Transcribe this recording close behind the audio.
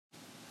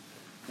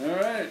All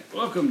right,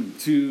 welcome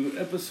to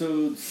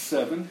episode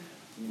 7,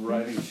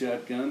 Riding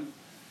Shotgun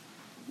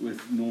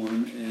with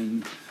Norm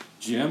and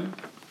Jim.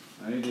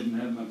 I didn't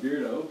have my beer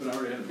to open. I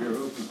already had a beer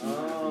open.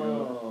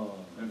 So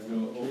I have to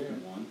go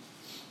open one.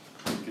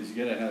 Because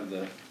you got to have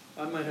the...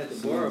 I might have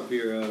to borrow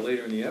beer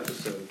later in the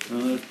episode.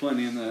 Oh, there's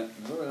plenty in that.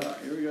 All right.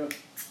 Here we go.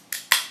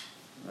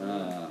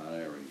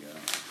 There we go.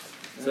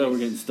 Nice. So we're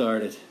getting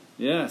started.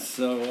 Yeah,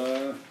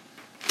 so...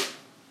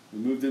 we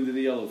moved into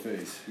the yellow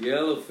phase.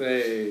 Yellow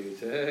phase,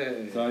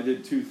 hey. So I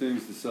did 2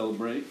 things to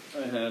celebrate.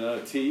 I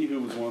had T,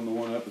 who was on the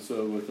one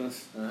episode with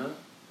us. Uh-huh.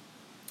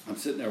 I'm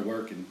sitting there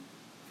working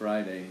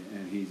Friday,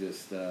 and he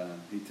just,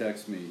 he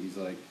texts me. He's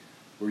like,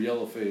 we're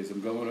yellow phase.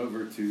 I'm going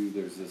over to,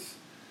 there's this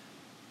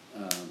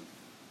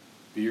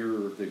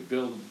beer, they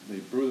brew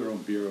their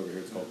own beer over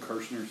here. It's called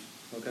Kirshner's.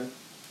 Okay.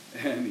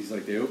 And he's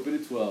like, they open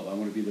at 12. I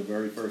want to be the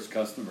very first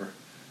customer.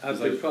 It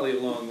was probably a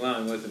long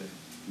line, wasn't it?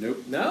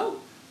 Nope. No?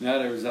 No,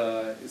 there was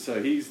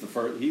so he's the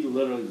first. He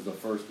literally was the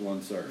first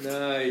one served.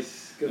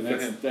 Nice, good for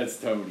him. That's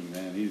Tony,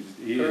 man.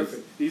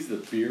 He's the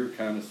beer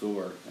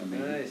connoisseur. I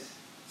mean, nice.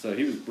 So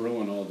he was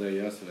brewing all day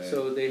yesterday.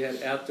 So they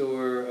had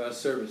outdoor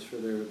service for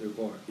their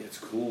bar. Yeah, it's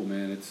cool,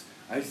 man.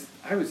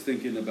 I was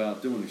thinking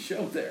about doing a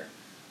show there,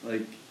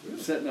 like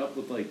setting up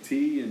with like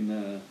T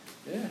and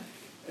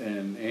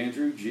and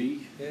Andrew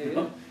G.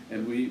 Yeah.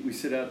 And we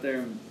sit out there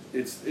and.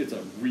 It's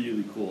a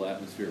really cool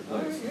atmosphere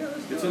place. Yeah,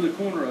 it's in the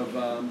corner of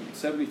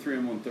 73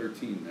 and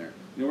 113 there.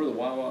 You know where the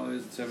Wawa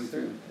is at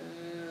 73?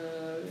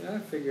 I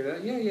figured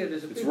out. Yeah,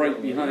 there's a big It's right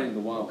one, behind the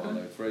Wawa okay.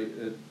 there. It's right.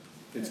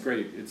 It's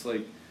great. It's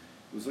like,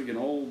 it was like an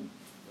old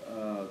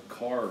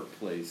car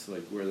place,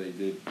 like where they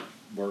did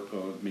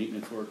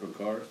maintenance work on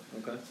cars.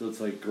 Okay. So it's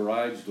like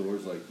garage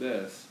doors like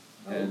this.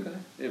 And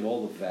they have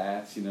all the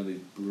vats, they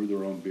brew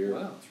their own beer.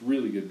 Wow. It's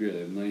really good beer. They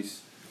have a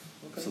nice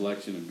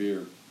selection of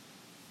beer.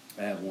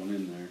 I have one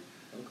in there.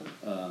 Okay.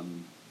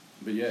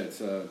 But yeah,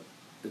 it's a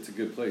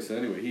good place. So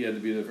anyway, he had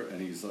to be there,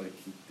 and he's like,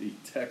 he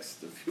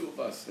texted a few of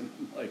us, and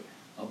I'm like,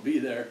 I'll be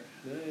there,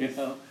 nice.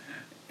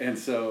 And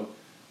so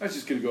I was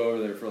just gonna go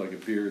over there for like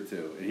a beer or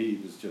two, and he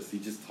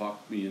just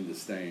talked me into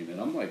staying, and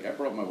I'm like, I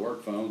brought my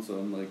work phone, so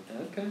I'm like,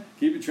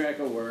 keeping track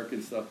of work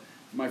and stuff.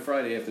 My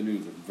Friday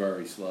afternoons are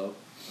very slow.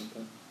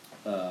 Okay.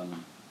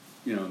 And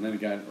then it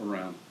got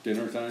around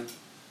dinner time,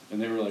 and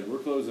they were like, we're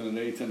closing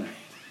at 8 tonight.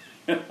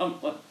 And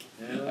I'm like,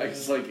 I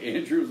just like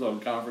Andrew's on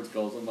conference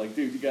calls. I'm like,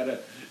 dude, you gotta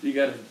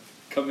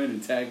come in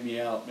and tag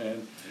me out,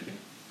 man.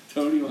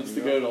 Tony wants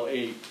to go till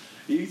 8.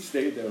 He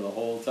stayed there the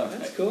whole time.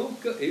 That's cool.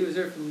 Good. He was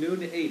there from noon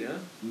to 8, huh?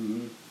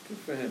 Mm-hmm. Good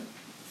for him.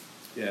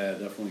 Yeah,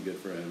 definitely good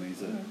for him.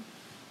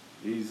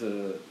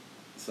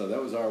 So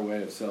that was our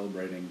way of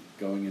celebrating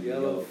going into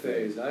yellow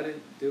phase. I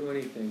didn't do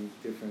anything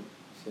different,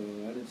 so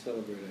I didn't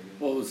celebrate, I guess.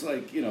 Well, it's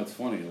like it's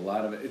funny. A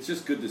lot of it. It's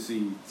just good to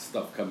see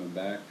stuff coming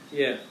back.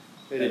 Yeah.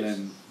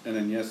 And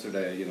then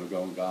yesterday,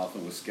 going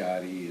golfing with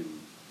Scotty and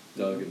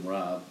Doug and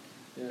Rob,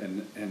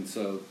 and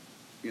so,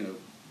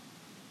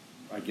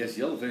 I guess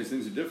yellow phase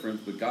things are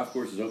different. But golf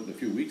courses opened a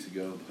few weeks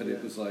ago, but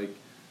it was like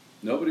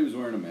nobody was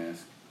wearing a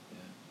mask.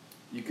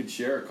 Yeah. You could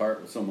share a cart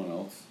with someone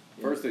else.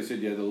 Yeah. First they said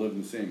you had to live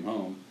in the same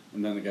home,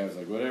 and then the guy was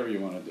like, whatever you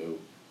want to do.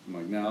 I'm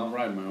like, no, I'll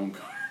ride my own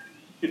car.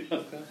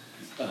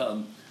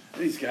 And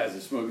these guys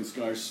are smoking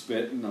cigars,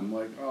 spitting. I'm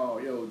like, oh,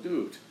 yo,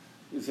 dude,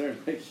 is there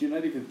you're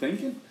not even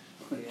thinking?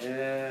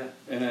 Yeah.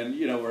 And then,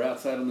 we're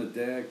outside on the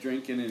deck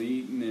drinking and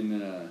eating,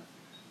 and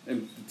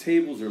the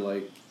tables are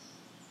like,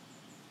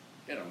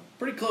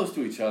 pretty close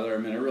to each other. I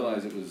mean, I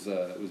realized it was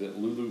at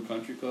Lulu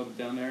Country Club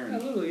down there.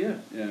 And, Lulu, yeah.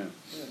 Yeah.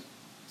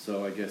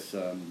 So I guess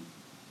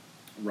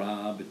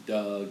Rob,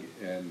 Doug,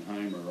 and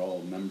Heimer are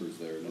all members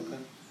there. Okay.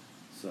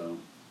 So.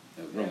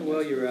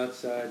 Well, you're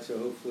outside, so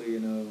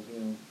hopefully,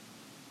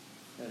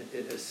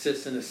 it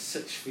assists in the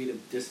 6 feet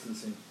of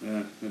distancing.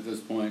 Yeah, at this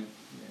point.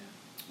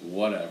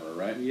 Whatever,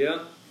 right? Yeah.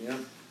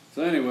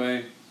 So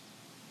anyway,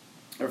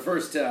 our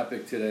first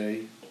topic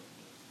today,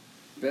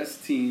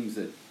 best teams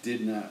that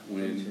did not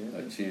win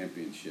a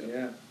championship.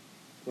 Yeah.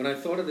 When I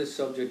thought of this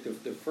subject,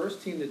 the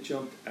first team that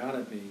jumped out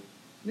at me,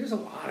 there's a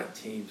lot of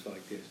teams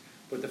like this,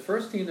 but the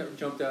first team that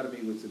jumped out at me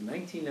was the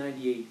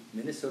 1998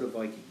 Minnesota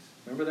Vikings.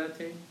 Remember that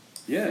team?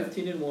 Yeah.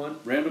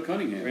 15-1. Randall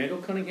Cunningham. Randall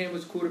Cunningham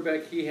was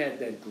quarterback. He had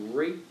that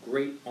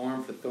great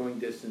arm for throwing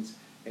distance,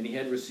 and he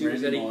had receivers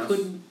that he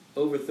couldn't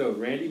overthrow.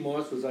 Randy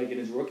Moss was like in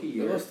his rookie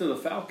year. They lost to the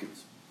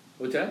Falcons.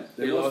 What's that?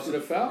 They lost to the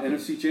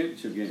Falcons. NFC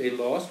Championship game. They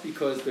lost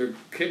because their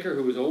kicker,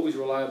 who was always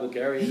reliable,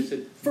 Gary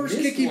Anderson, first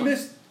kick he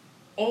missed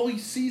all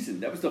season.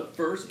 That was the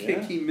first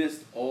kick he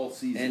missed all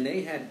season. And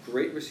they had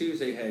great receivers.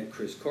 They had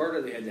Chris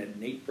Carter. They had that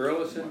Nate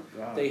Burleson.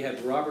 Oh they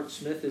had Robert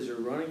Smith as their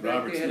running back.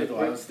 Robert Smith,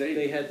 Ohio State.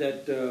 They had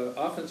that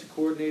offensive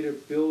coordinator,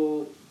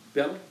 Bill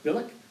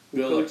Billick.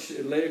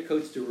 Later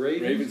coached the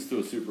Ravens. Ravens to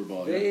a Super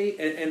Bowl.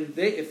 If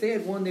they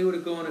had won, they would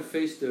have gone and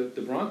faced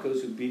the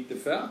Broncos, who beat the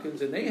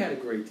Falcons, and they had a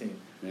great team.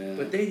 Yeah.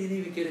 But they didn't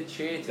even get a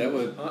chance. That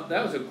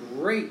was a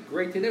great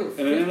team. They were 15-1.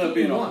 And it ended up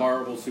being a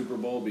horrible Super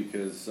Bowl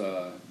because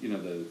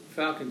the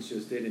Falcons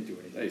they didn't do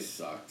anything. They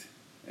sucked,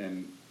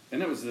 and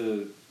And that was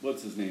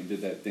what's his name,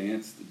 did that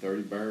dance, the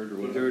Dirty Bird or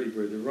whatever? The Dirty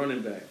Bird, the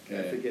running back.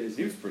 I forget his name.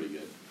 He was pretty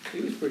good.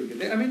 He was pretty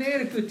good. I mean, they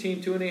had a good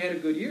team, too, and they had a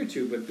good year,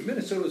 too. But the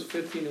Minnesota was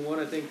 15-1.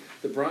 I think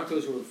the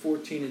Broncos were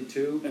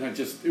 14-2. And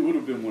it would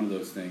have been one of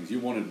those things. You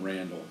wanted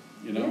Randall,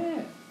 you know?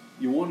 Yeah.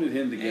 You wanted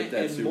him to get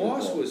that Super Bowl.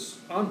 And Moss was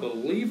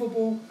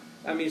unbelievable.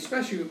 I mean,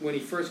 especially when he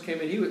first came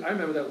in. I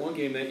remember that one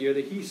game that year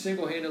that he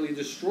single-handedly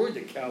destroyed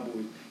the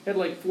Cowboys. Had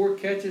like 4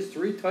 catches,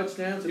 3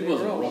 touchdowns. He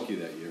wasn't a rookie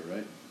that year,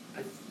 right?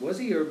 Was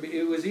he? Or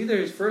it was either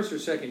his first or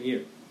second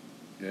year.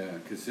 Yeah,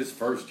 because his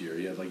first year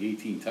he had like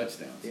 18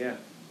 touchdowns. Yeah,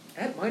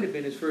 that might have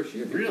been his first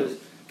year. Really?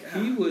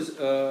 He was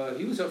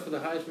up for the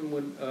Heisman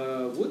when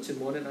Woodson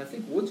won it, and I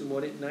think Woodson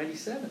won it in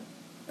 '97.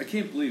 I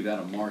can't believe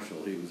Adam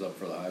Marshall, he was up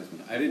for the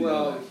Heisman. I didn't know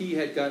Well, that. he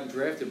had gotten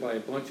drafted by a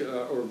bunch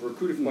of, or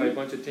recruited by a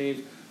bunch of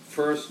teams.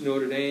 First,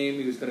 Notre Dame,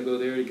 he was going to go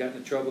there. He got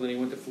into trouble. Then he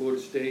went to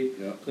Florida State,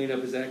 cleaned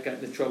up his act, got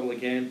into trouble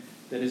again.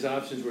 Then his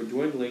options were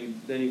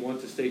dwindling. Then he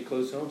wanted to stay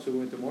close home, so he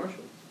went to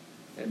Marshall.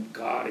 And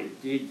God,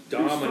 he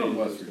dominated. He was from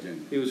West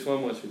Virginia. He was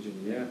from West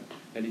Virginia, yeah.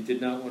 And he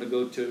did not want to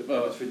go to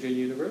West Virginia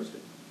University.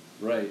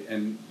 Right,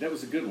 and that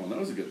was a good one. That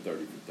was a good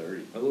 30 for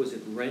 30. Oh, was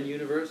it Wren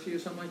University or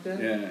something like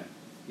that? Yeah.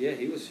 Yeah,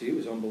 he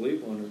was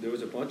unbelievable. And there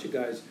was a bunch of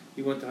guys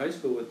he went to high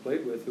school with,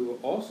 played with, who were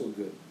also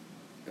good.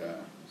 Yeah.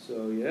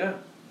 So yeah,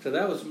 so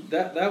that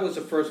was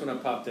the first one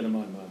that popped into my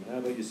mind. How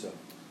about yourself?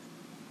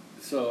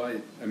 So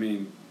I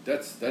mean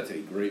that's a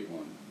great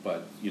one,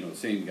 but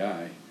same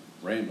guy,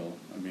 Randall.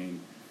 I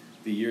mean,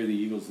 the year the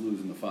Eagles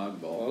lose in the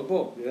Fog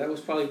Bowl. Yeah, that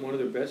was probably one of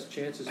their best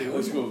chances. I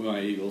always go with my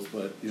Eagles,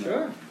 but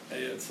sure,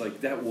 it's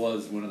like that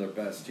was one of their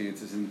best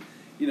chances, and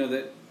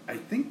that I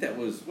think that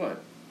was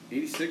what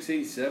 86,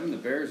 87. The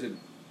Bears had.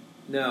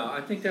 No,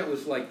 I think that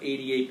was like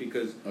 88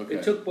 because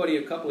it took Buddy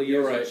a couple of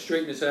years to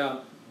straighten us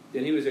out.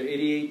 Then he was at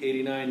 88,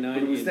 89, 90.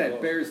 But it was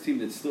that Bears team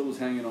that still was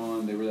hanging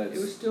on. They were that. It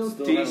was still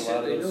decent. Had a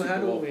lot of they those knew how Super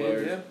to Bowl win.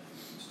 players. Yeah.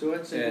 Still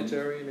had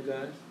Singletary and the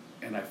guys.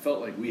 And I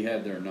felt like we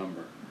had their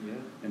number. Yeah.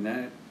 And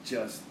that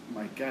just,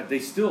 my God,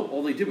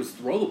 all they did was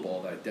throw the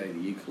ball that day, the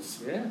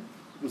Eagles. Yeah.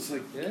 It was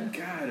like,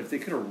 God, if they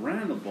could have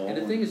ran the ball. And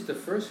the thing is, the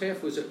first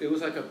half was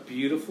like a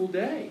beautiful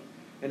day.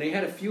 And they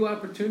had a few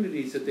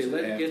opportunities that they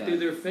let get through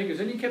their fingers.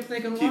 And you kept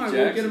thinking, wow,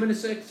 we'll get them in the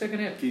second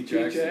half. Keith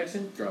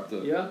Jackson dropped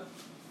a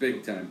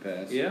big-time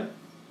pass. Yeah.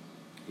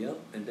 Yep.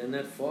 And then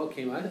that fog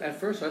came. At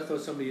first, I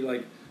thought somebody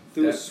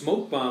threw a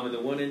smoke bomb in the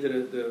one end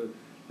of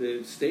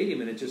the stadium,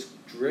 and it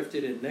just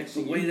drifted. And next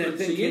thing you couldn't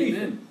see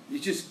anything. You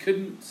just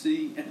couldn't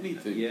see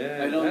anything.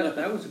 Yeah,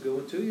 that was a good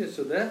one too. Yeah,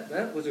 so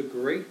that was a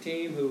great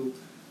team who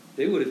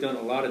they would have done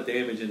a lot of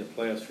damage in the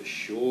playoffs for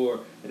sure,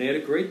 and they had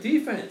a great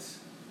defense.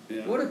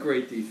 Yeah. What a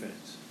great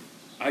defense!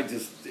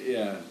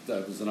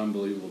 That was an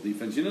unbelievable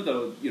defense.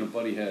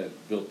 Buddy had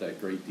built that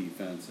great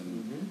defense,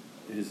 and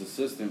his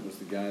assistant was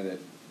the guy that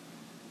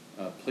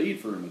played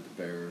for him at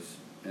the Bears,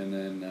 and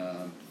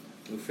then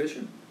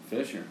Fisher.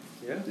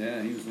 Yeah.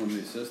 Yeah, he was one of the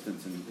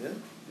assistants, and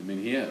I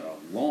mean, he had a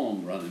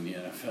long run in the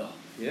NFL.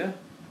 Yeah.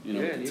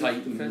 The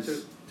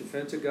Titans.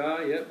 Defensive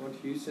guy. Yeah, went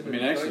to Houston. I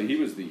mean, actually, he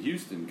was the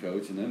Houston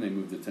coach, and then they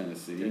moved to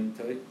Tennessee.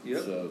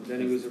 Yep. So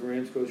then he was the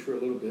Rams coach for a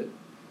little bit.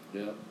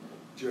 Yep.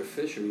 Jeff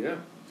Fisher. Yeah.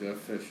 Jeff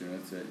Fisher.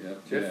 That's it.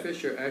 Yep. Jeff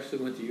Fisher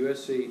actually went to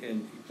USC,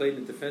 and he played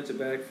in the defensive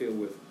backfield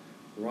with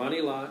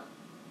Ronnie Lott,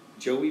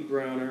 Joey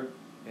Browner,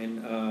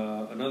 and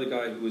another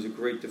guy who was a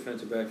great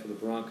defensive back for the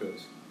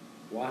Broncos.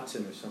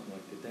 Watson or something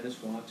like that,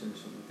 Dennis Watson or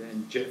something like that,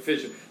 and Jeff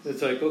Fisher.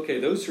 It's like, okay,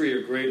 those three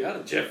are great. How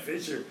did Jeff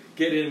Fisher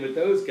get in with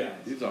those guys?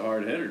 He's a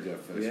hard hitter,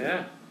 Jeff Fisher.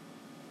 Yeah.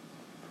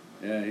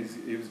 Yeah,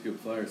 he was a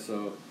good player.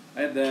 So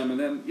I had them, and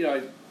then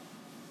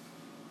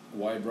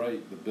Wyatt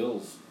Bright, the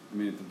Bills. I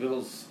mean, if the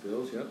Bills,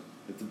 yep.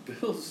 If the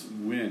Bills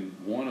win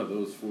one of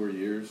those 4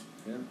 years,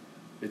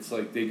 it's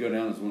like they go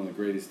down as one of the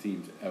greatest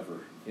teams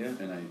ever. Yeah.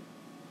 And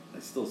I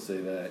still say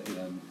that.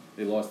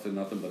 They lost to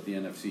nothing but the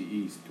NFC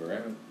East,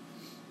 correct?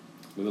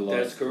 Right.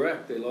 That's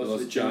correct. They lost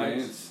to the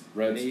Giants,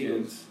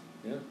 Redskins.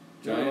 Yeah.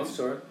 Giants, I'm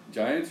sorry.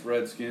 Giants,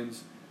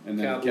 Redskins, and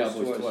then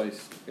Cowboys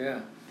twice.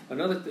 Yeah.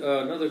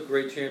 Another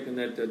great champion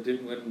that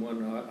didn't win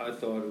one, I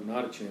thought, or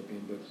not a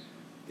champion, but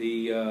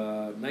the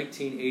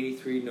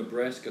 1983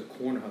 Nebraska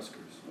Cornhuskers.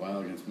 Wow,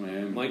 against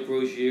Miami. Mike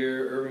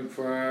Rozier, Irving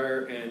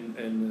Fryer,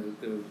 and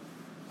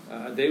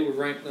they were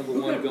ranked number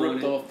one going in. Who got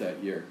ripped off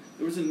that year?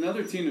 There was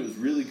another team that was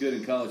really good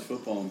in college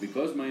football, and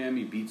because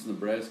Miami beats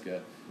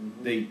Nebraska,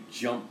 they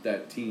jumped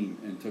that team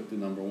and took the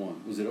number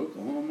one. Was it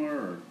Oklahoma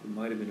or? It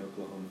might have been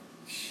Oklahoma.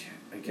 Shit,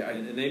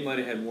 and they might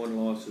have had one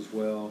loss as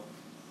well.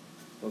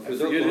 Well, if it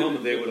was Oklahoma,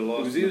 they would have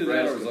lost. It was either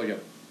Nebraska. that or it was like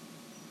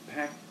a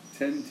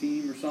Pac-10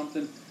 team or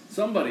something.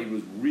 Somebody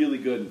was really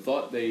good and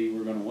thought they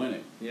were going to win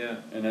it. Yeah.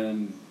 And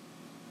then,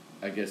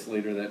 I guess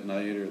later that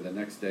night or the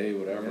next day,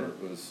 whatever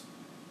it was,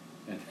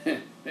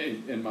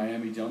 and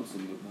Miami jumps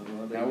and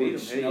Howard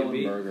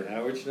Schnellenberger.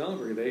 Howard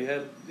Schnellenberger. They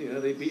had,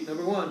 they beat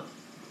number one.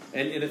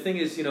 And the thing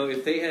is,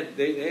 if they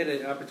had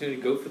an opportunity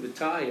to go for the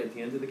tie at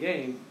the end of the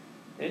game,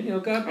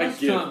 And, God I bless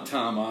give Tom.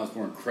 Tom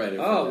Osborne credit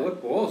for Oh, that.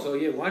 what balls. Oh,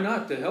 yeah, why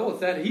not? To hell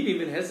with that. He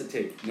didn't even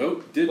hesitate.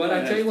 Nope, But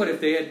I tell you what,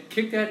 if they had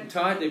kicked that and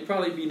tied, they'd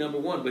probably be number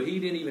one. But he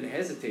didn't even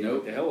hesitate.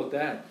 Nope. To hell with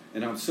that.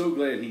 And I'm so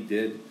glad he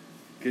did,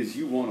 because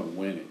you want to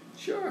win it.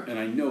 Sure. And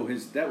I know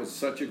that was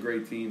such a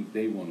great team,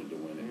 they wanted to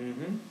win it.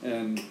 Mm-hmm.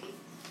 And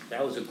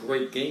that was a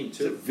great game,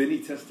 is it too. Vinny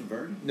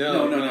Testaverde?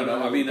 No.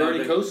 I mean,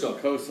 Bernie Kosar.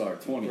 Kosar,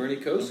 20. Bernie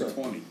Kosar.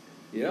 Number 20.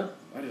 Yeah.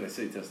 Why did I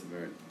say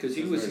Testaverde? Because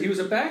he was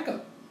a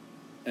backup.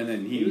 And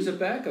then He was a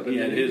backup. He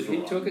had his He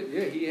run. took it.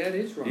 Yeah, he had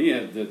his run. He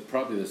had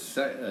probably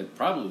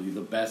the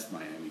best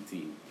Miami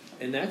team.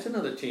 And that's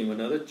another team,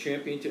 another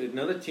championship,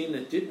 another team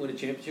that didn't win a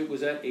championship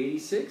was at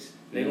 '86.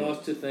 They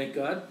lost to, thank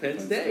God, Penn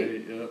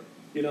State. Yep.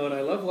 And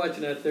I love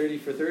watching that 30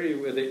 for 30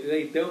 where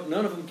they don't.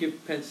 None of them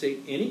give Penn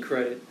State any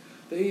credit.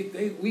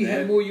 We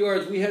had more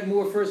yards, we had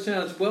more first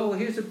downs. Well,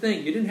 here's the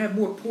thing: you didn't have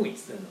more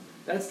points than them.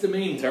 That's the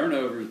main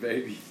turnovers,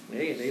 baby.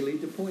 Hey, and they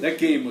lead the points. That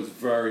game was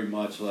very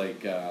much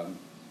like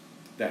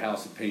the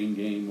House of Pain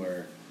game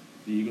where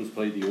the Eagles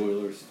played the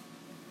Oilers.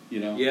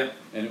 Yeah.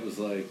 And it was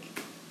like,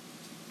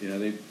 they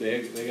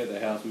got the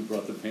house, we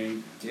brought the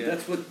pain. Yeah.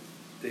 That's what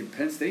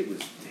Penn State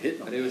was hitting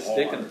them They were hard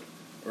sticking them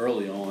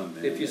early on,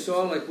 man. If you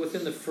saw, like,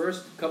 within the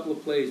first couple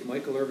of plays,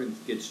 Michael Irvin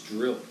gets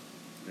drilled.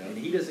 Yeah. And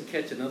he doesn't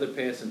catch another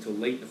pass until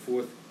late in the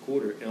fourth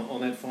quarter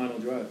on that final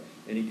drive.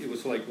 And it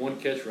was like one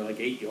catch for like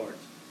 8 yards.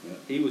 Yeah.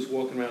 He was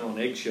walking around on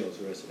eggshells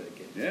the rest of that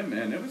game. Yeah,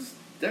 man,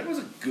 that was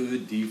a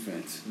good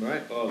defense.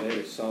 Right. Oh, they had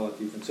a solid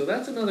defense. So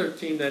that's another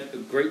team a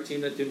great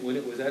team that didn't win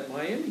it was that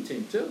Miami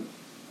team too.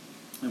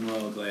 And we're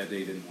all glad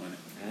they didn't win it.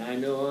 I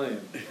know I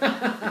am.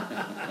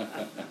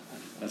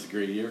 That's a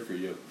great year for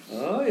you.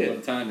 Oh, yeah. What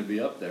a time to be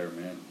up there,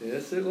 man.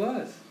 Yes, it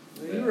was.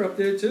 Well, you were up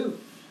there too.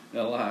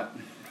 A lot.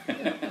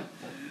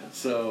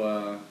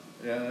 So,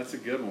 that's a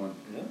good one.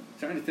 Yeah.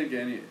 Trying to think of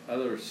any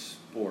other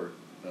sport.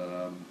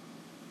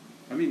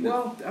 How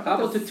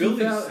about the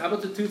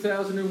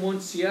 2001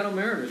 Seattle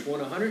Mariners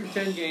won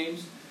 110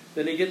 games?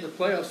 Then they get in the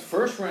playoffs,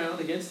 first round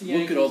against the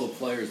Yankees. Look at all the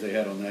players they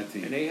had on that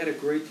team. And they had a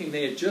great team.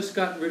 They had just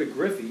gotten rid of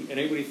Griffey, and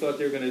everybody thought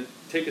they were going to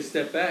take a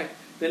step back.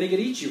 Then they get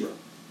Ichiro.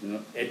 Yeah.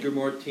 Edgar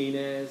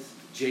Martinez,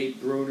 Jay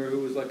Bruner, who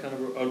was like kind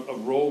of a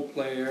role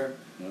player,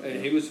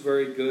 and he was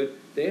very good.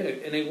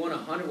 They won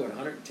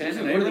 110.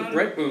 And one of the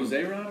Brett Boone. Was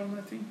A-Rod on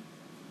that team?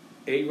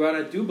 A-Rod,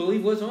 I do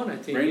believe, was on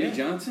that team. Randy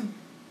Johnson?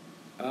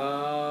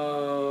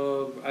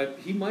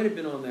 He might have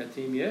been on that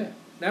team, yeah.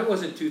 That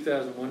wasn't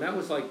 2001. That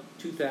was like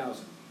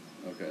 2000.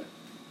 Okay.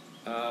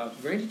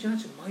 Randy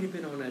Johnson might have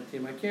been on that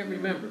team. I can't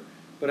remember.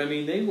 But, I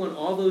mean, they won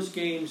all those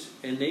games,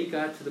 and they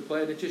got to the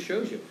play. It just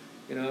shows you.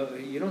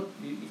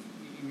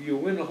 You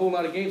win a whole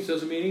lot of games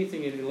doesn't mean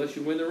anything unless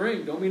you win the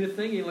ring. Don't mean a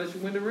thing unless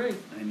you win the ring.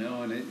 I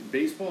know, and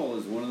baseball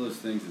is one of those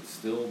things that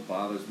still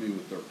bothers me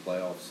with their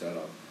playoff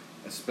setup,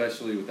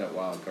 especially with that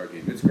wild card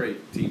game. It's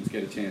great teams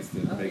get a chance to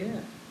make.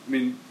 Yeah. I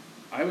mean,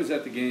 I was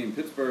at the game.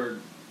 Pittsburgh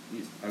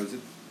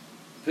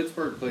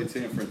played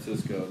San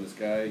Francisco, and this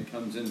guy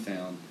comes in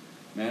town,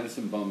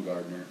 Madison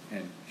Bumgarner,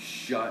 and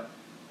shut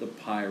the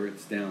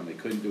Pirates down. They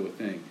couldn't do a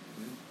thing.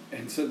 Mm-hmm.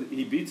 And so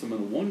he beats them in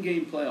a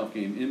one-game playoff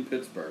game in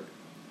Pittsburgh.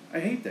 I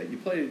hate that. You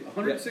play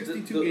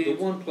 162 games.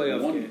 The one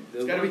playoff game.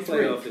 It's got to be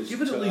 3.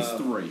 Give it at least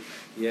 3.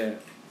 Yeah.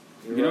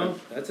 You know?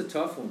 That's a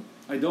tough one.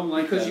 I don't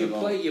like because that at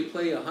all. You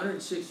play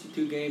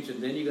 162 games, and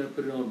then you're going to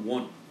put it on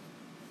one.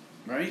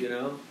 Right?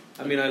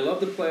 I mean, I love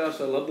the playoffs.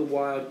 I love the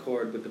wild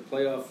card, but the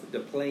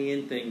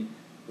play-in thing,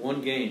 one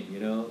game,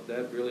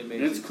 that really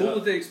makes it tough. It's cool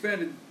that they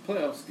expanded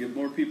playoffs, get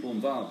more people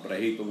involved, but I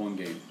hate the one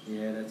game.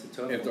 Yeah, that's a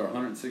tough one. After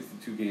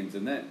 162 games.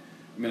 And that,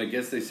 I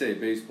guess they say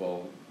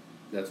baseball,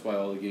 that's why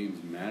all the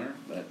games matter.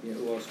 But yeah,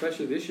 well,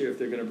 especially this year, if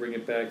they're going to bring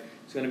it back,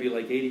 it's going to be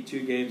like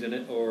 82 games,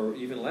 or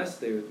even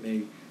less.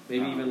 Maybe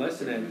even less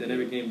than that. Then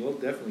every game will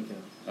definitely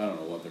count. I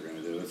don't know what they're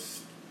going to do.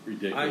 It's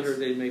ridiculous. I heard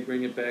they may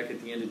bring it back at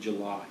the end of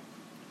July.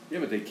 Yeah,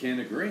 but they can't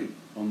agree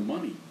on the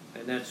money.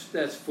 And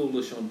that's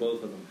foolish on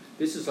both of them.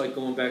 This is like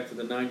going back to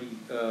the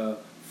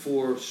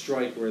 94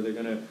 strike where they're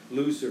going to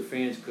lose their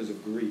fans because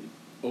of greed.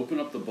 Open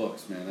up the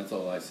books, man. That's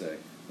all I say.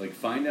 Like,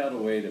 find out a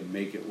way to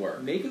make it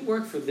work. Make it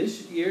work for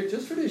this year,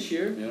 just for this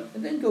year,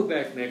 and then go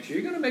back next year.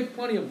 You're going to make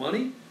plenty of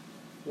money.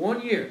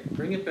 1 year.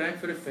 Bring it back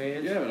for the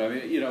fans. Yeah, but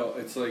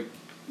it's like,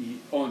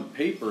 on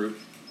paper,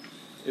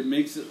 it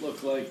makes it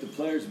look like the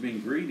players are being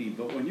greedy,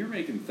 but when you're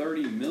making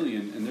 $30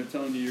 million and they're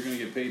telling you you're going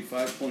to get paid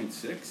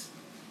 5.6,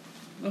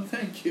 no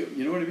thank you.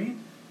 You know what I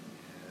mean?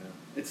 Yeah.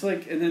 It's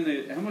like, and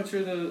then how much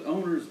are the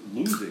owners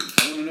losing?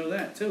 I want to know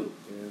that too.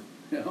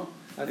 Yeah.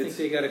 I think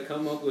they got to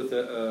come up with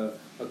a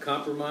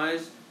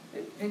compromise.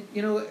 And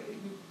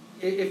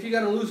if you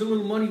got to lose a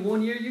little money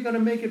 1 year, you're going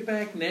to make it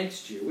back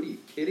next year. What are you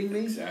kidding me?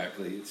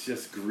 Exactly. It's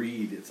just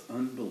greed. It's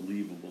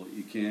unbelievable.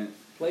 You can't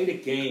play the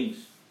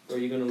games, or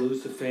you're going to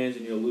lose the fans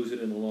and you'll lose it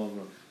in the long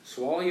run.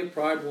 Swallow your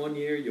pride 1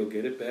 year, you'll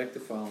get it back the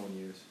following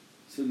years.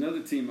 So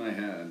another team I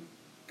had,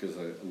 because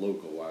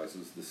local-wise,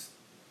 was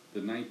the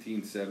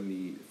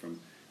 1970 from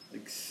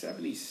like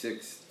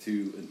 76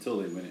 to until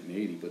they win it in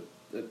 80.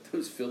 But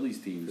those Phillies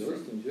teams,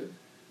 yeah.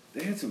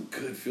 they had some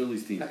good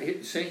Phillies teams.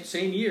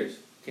 Same years.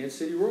 Kansas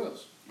City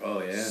Royals.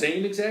 Oh, yeah.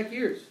 Same exact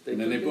years. And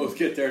then they both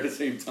get there at the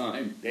same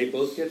time. They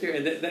both get there.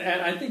 And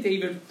I think they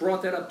even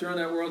brought that up during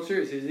that World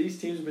Series. These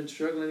teams have been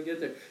struggling to get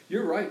there.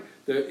 You're right.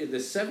 The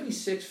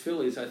 76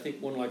 Phillies, I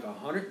think, won like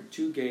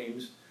 102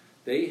 games.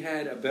 They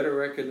had a better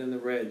record than the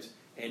Reds.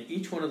 And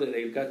each one of them,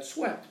 they got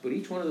swept, but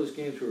each one of those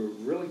games were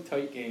really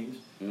tight games.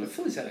 The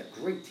Phillies had a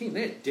great team.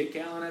 They had Dick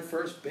Allen at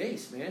first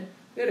base, man.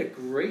 They had a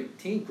great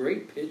team,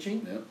 great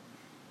pitching. Yep.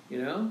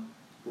 You know,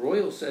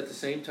 Royals at the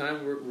same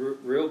time were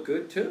real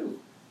good too.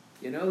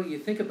 You know, you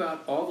think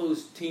about all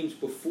those teams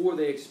before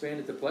they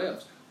expanded the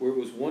playoffs, where it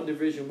was one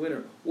division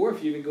winner, or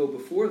if you even go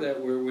before that,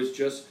 where it was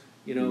just,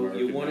 you know,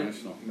 American you won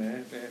National.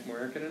 it,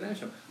 American and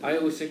National. I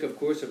always think, of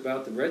course,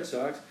 about the Red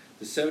Sox.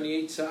 The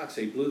 78 Sox,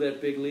 they blew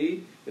that big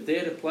lead. If they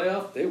had a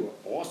playoff, they were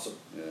awesome.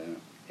 Yeah.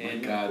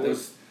 And my God,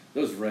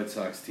 those Red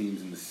Sox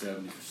teams in the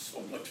 70s were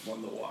so much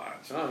fun to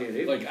watch. Oh,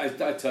 yeah. Like,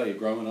 I tell you,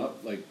 growing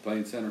up, like,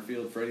 playing center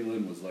field, Freddie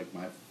Lynn was, like,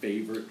 my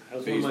favorite That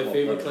was one of my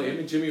favorite players. Him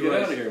and Jimmy Rice.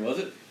 Get out of here, was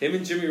it? Him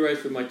and Jimmy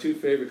Rice were my two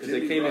favorite because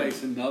they came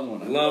Rice, in. another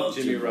one. I Love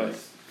Jimmy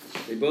Rice.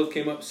 They both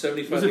came up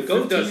 75. Was The it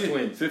Go Dust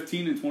twins.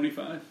 15 and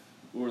 25?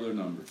 What were their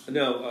numbers?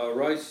 No,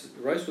 Rice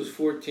was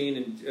 14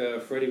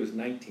 and Freddie was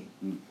 19.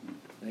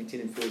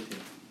 19 and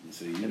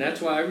 14. And that's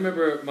why I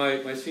remember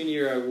my senior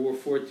year I wore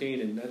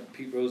 14, and that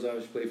Pete Rose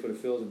obviously played for the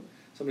Phils, and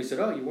somebody said,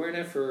 "Oh, you wearing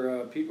that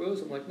for Pete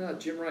Rose?" I'm like, "No,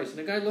 Jim Rice." And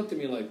the guy looked at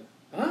me like,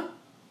 "Huh?"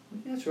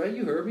 That's right,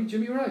 you heard me,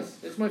 Jimmy Rice.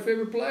 That's my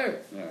favorite player.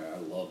 Yeah, I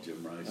love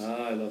Jim Rice.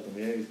 I loved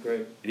him. Yeah, he's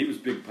great. He was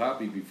Big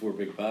Papi before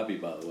Big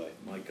Papi, by the way.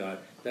 My God,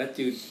 that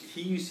dude,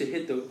 he used to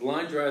hit the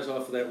line drives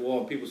off of that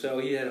wall. People say, "Oh,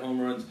 he had home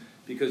runs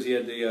because he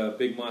had the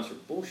big monster."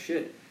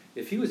 Bullshit.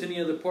 If he was in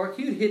any other park,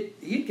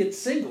 he'd get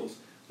singles.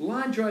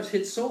 Line drives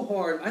hit so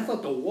hard, I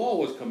thought the wall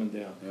was coming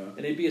down. Yeah. And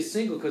it'd be a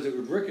single because it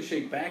would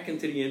ricochet back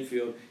into the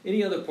infield.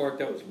 Any other park,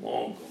 that was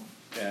long gone.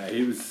 Yeah,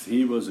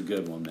 he was a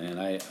good one, man.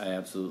 I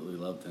absolutely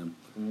loved him.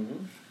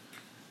 Mm-hmm.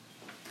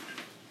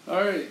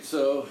 All right,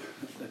 so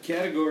a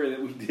category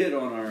that we did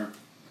on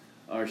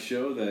our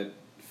show that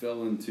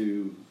fell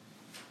into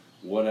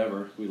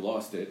whatever, we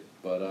lost it,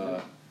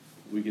 but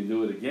we can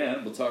do it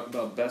again. We'll talk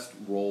about best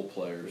role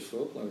players. Best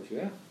role players,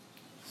 yeah.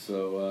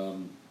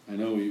 So I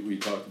know we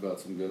talked about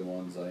some good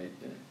ones.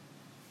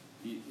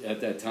 At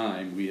that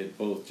time we had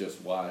both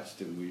just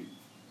watched, and we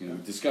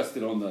discussed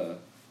it on the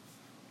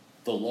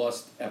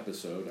lost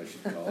episode, I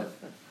should call it.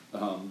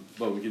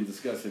 But we can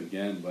discuss it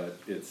again. But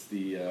it's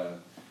the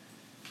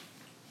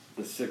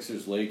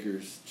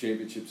Sixers-Lakers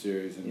championship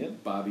series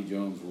and Bobby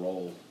Jones'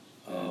 role.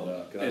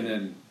 God. And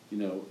then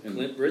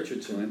Clint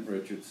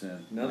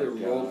Richardson. Another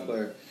role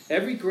player.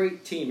 Every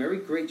great team, every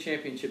great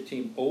championship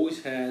team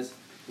always has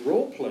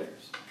role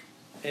players.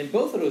 And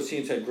both of those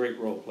teams had great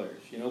role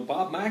players. You know,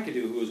 Bob McAdoo,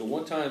 who was a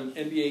one-time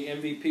NBA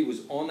MVP,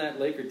 was on that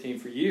Laker team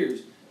for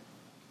years.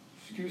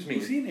 Excuse me.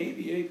 Was he an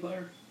ABA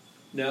player?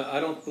 No, I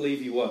don't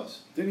believe he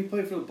was. Didn't he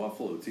play for the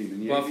Buffalo team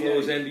in the Buffalo ABA?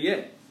 was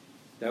NBA.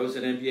 That was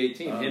an NBA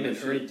team. Him and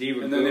Ernie D.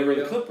 And then they were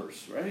the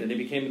Clippers, right? And they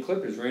became the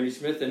Clippers. Randy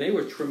Smith, and they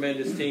were a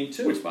tremendous team,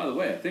 too. Which, by the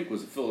way, I think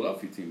was a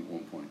Philadelphia team at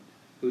one point.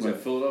 Who's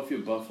that? Philadelphia,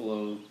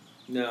 Buffalo.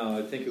 No,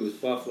 I think it was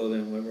Buffalo,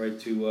 then went right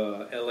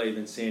to L.A.,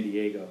 then San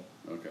Diego.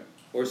 Okay.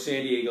 Or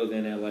San Diego,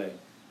 then L.A.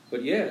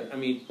 But yeah, I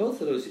mean, both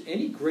of those,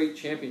 any great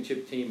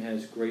championship team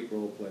has great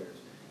role players.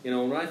 You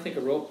know, when I think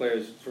of role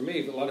players, for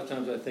me, a lot of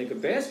times I think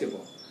of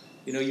basketball.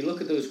 You know, you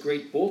look at those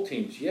great Bull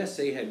teams. Yes,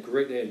 they had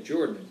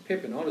Jordan and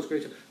Pippen, all those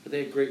great, but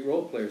they had great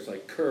role players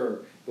like Kerr,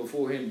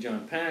 before him,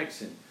 John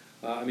Paxson.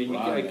 I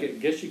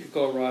guess you could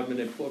call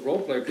Rodman a role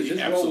player because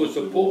his role was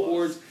to pull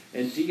boards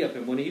and D up.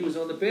 And when he was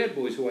on the Bad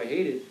Boys, who I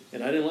hated,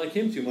 and I didn't like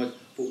him too much,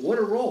 but what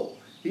a role.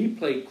 He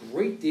played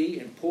great D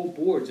and pulled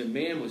boards, and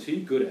man, was he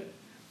good at it.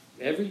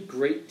 Every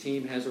great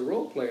team has a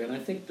role player, and I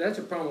think that's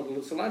a problem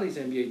with a lot of these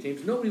NBA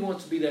teams. Nobody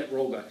wants to be that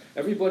role guy.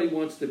 Everybody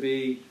wants to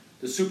be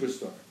the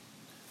superstar.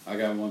 I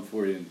got one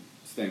for you,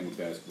 staying with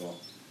basketball.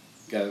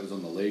 Guy that was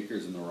on the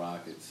Lakers and the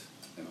Rockets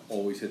and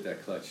always hit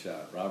that clutch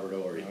shot, Robert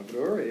Horry. Robert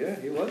Horry, yeah,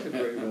 he was a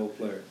great role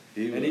player.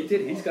 He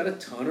did. He's got a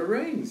ton of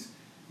rings.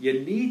 You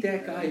need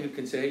that guy who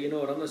can say, hey, you know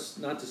what, I'm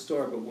not the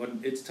star, but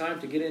when it's time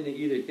to get in and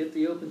either hit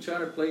the open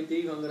shot or play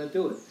D, I'm going to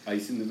do it.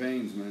 Ice in the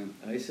veins, man.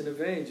 Ice in the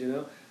veins, you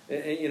know.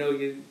 And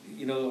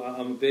you know,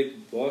 I'm a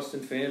big Boston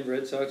fan,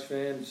 Red Sox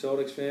fan,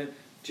 Celtics fan.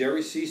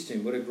 Jerry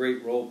Seaston, what a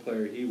great role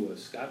player he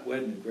was. Scott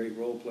Wedden, a great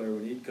role player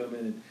when he'd come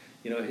in and,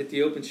 you know, hit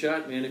the open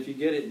shot, man, if you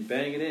get it, and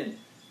bang it in,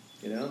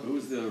 you know. Who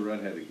was the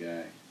redheaded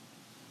guy?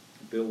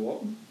 Bill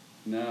Walton?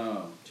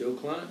 No. Joe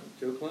Klein?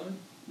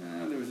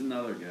 No, there was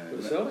another guy. For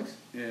the Celtics?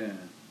 Yeah.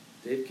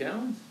 Dave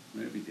Cowens?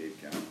 Maybe Dave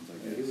Cowens,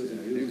 I guess.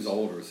 Yeah, he was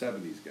older, a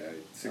 70s guy.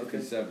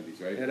 60s,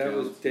 70s, right? Yeah, that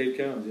was Dave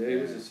Cowens. Yeah, he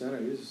was Yeah. a center.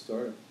 He was a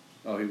starter.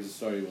 Oh, he was a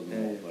starter. He wasn't a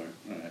role player.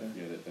 All right,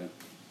 forget it then.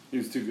 He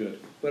was too good.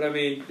 But, I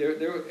mean,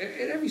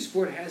 every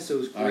sport has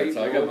those All right, great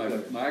so role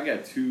players. I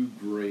got two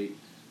great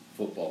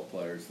football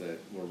players that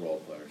were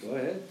role players. Go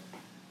ahead.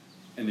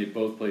 And they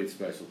both played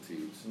special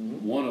teams.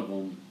 Mm-hmm. One of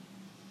them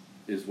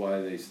is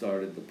why they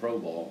started the Pro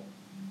Bowl.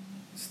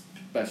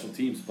 Special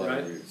teams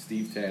player, Right.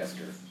 Steve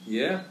Tasker.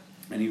 Yeah.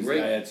 And he was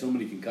Great. I had so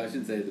many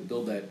concussions, they had to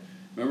build that.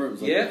 Remember, it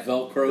was like Yeah. a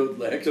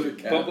Velcroed extra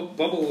cap.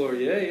 Bubble or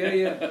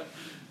yeah.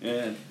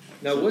 Yeah.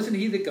 Now, So- wasn't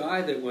he the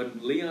guy that when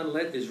Leon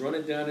Lett is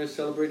running down there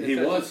celebrating? He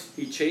the touchdown, was.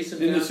 He chased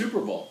him In down the Super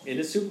Bowl. in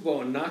the Super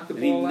Bowl and knocked the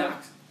And he ball out.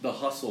 knocked the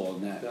hustle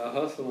on that. The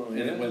hustle on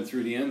And it went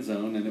through the end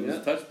zone, and it was a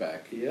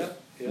touchback. Yeah.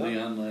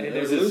 Leon Lett. And That they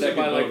were was his losing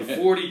by second like vote.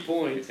 40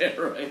 points. Yeah,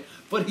 right.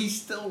 But he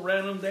still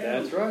ran him down.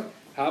 That's right.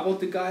 How about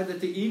the guy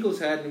that the Eagles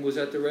had and was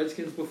at the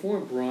Redskins before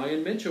him,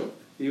 Brian Mitchell?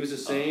 He was the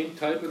same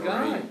type of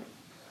guy. great.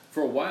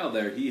 For a while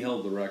there, he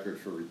held the record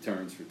for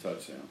returns for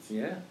touchdowns.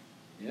 Yeah.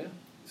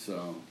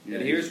 So, yeah.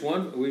 And here's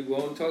one. We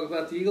won't talk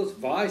about the Eagles.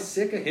 Vi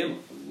Sikahima.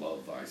 I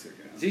love Isaac.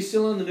 Is he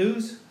still on the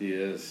news? He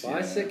is. Vi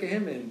Yeah.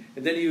 Sikahima.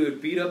 And then he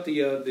would beat up the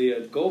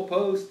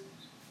goalpost.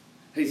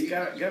 Hey, he's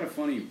got a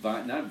funny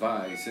Vi, not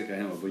Vi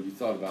Sikahema, but you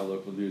thought about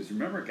local news.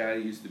 Remember a guy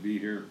who used to be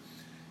here?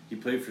 He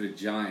played for the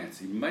Giants.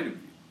 He might have.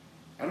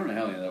 I don't know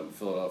how he ended up in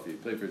Philadelphia. He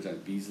played for the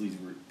Giants.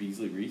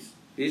 Beasley Reese.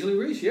 Beasley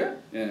Reese, yeah.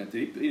 Yeah,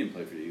 he didn't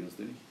play for the Eagles,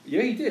 did he?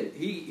 Yeah, he did.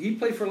 He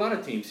played for a lot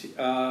of teams. He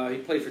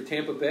played for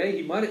Tampa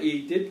Bay.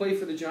 He did play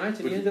for the Giants,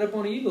 and he ended up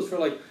on the Eagles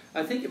for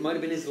I think it might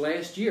have been his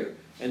last year.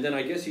 And then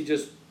I guess he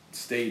just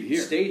Stayed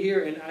here. stayed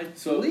here, and I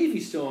believe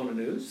he's still on the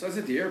news. So I was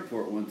at the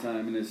airport one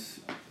time, and this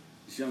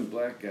young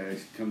black guy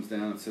comes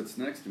down and sits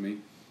next to me, and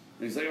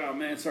he's like, "Oh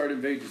man, sorry to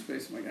invade your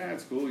space." I'm like,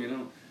 "It's cool, you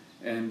know."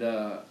 And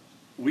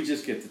we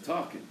just get to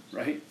talking,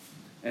 right?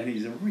 And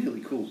he's a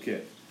really cool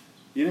kid.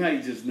 You know how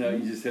you just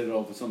hit it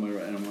off with somebody,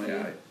 right? And I'm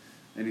like,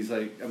 and he's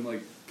like, I'm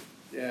like,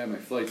 "Yeah, my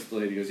flight's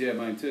delayed." He goes, "Yeah,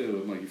 mine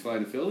too." I'm like, "You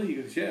flying to Philly?" He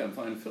goes, "Yeah, I'm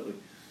flying to Philly."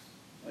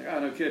 I'm like, "Oh,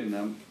 no kidding."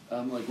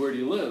 I'm like, "Where do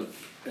you live?"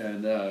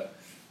 And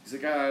he's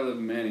like, "I live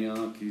in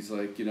Manioc." He's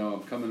like,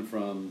 "I'm coming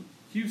from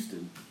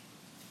Houston,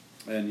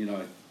 and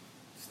I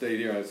stayed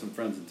here. I have some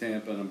friends in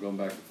Tampa, and I'm going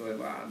back to Philly."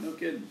 No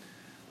kidding.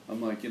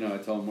 I'm like, I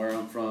told him where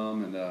I'm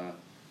from, and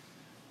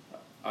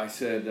I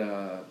said,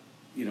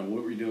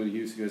 "What were you doing in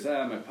Houston?" He goes,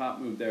 "My pop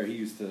moved there. He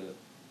used to,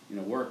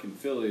 work in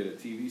Philly at a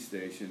TV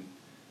station."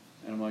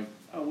 And I'm like,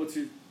 "Oh, what's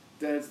your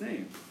dad's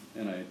name?"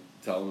 And I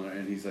tell him,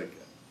 and he's like,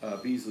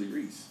 "Beasley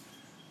Reese."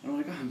 And I'm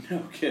like, "Oh,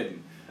 no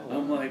kidding."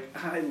 I'm like,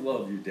 "I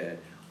love your dad.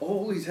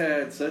 Always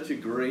had such a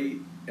great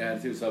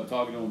attitude." So I'm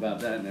talking to him about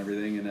that and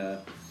everything,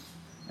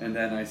 and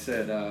then I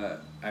said,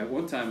 at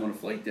one time on a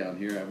flight down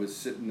here, I was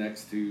sitting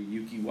next to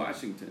Yuki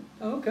Washington.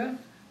 Oh, okay.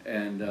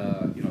 And,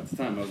 at the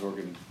time I was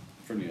working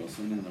for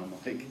Nielsen, and I'm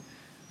like,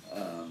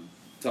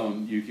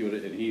 telling Yuki what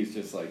and he's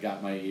just like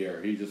got my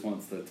ear. He just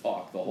wants to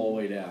talk the whole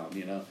way down,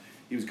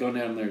 He was going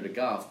down there to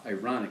golf,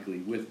 ironically,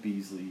 with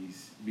Beasley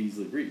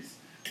Reese.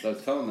 So I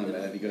was telling them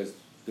that. He goes,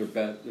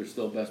 they're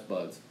still best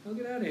buds. Oh,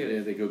 get out of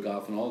here. They go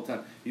golfing all the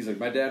time. He's like,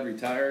 my dad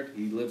retired.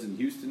 He lives in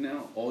Houston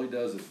now. All he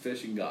does is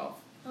fish and golf.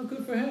 Oh,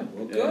 good for him.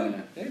 Well, Yeah.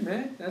 good. Hey,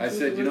 man. That's I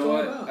said, what you it's know all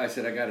what? about. I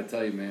said, I got to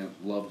tell you, man,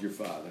 loved your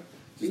father.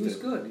 He was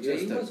good. Yeah,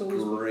 Just he was a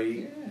always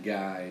great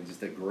guy, and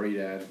just a great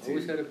attitude.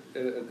 Always had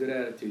a good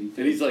attitude.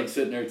 And he's like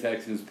sitting there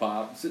texting his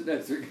pop, sitting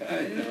next to the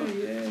guy.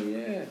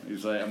 Yeah.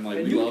 He's like, I'm like,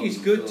 And we love Yuki's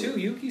him, good Philly. too.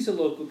 Yuki's a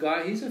local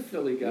guy. He's a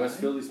Philly guy. West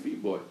Philly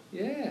speed boy.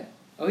 Yeah.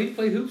 Oh, he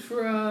played hoops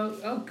for.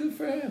 Good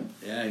for him.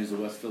 Yeah, he's a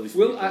West Philly speed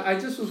Well, boy. I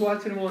just was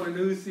watching him on the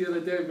news the other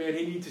day. Man,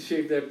 he needs to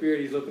shave that beard.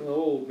 He's looking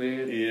old,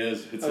 man. He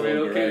is. It's I mean,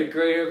 all okay, great.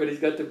 gray hair, but he's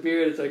got the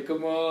beard. It's like,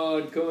 come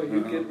on,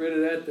 you get rid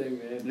of that thing,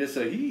 man. Yeah,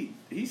 so he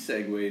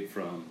segued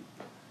from,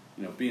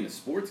 being a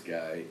sports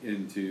guy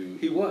into.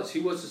 He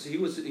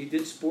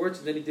did sports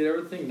and then he did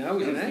everything. Now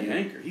he's an the anchor.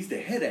 anchor. He's the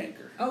head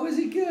anchor. Oh, is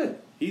he good?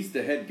 He's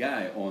the head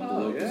guy on the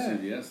local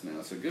CBS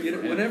now. So good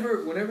for him.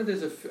 Whenever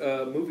there's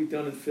a movie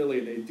done in Philly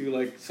and they do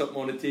like something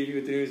on the TV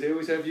with the news, they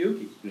always have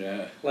Yuki.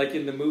 Yeah. Like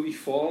in the movie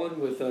Fallen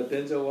with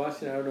Denzel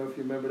Washington, I don't know if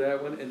you remember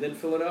that one. And then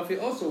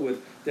Philadelphia also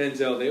with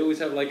Denzel. They always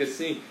have like a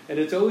scene, and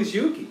it's always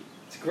Yuki.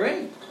 It's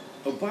great.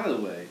 Oh, by the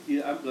way,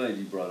 I'm glad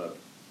you brought up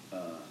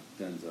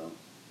Denzel.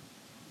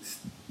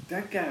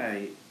 That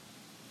guy,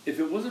 if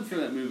it wasn't for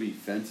that movie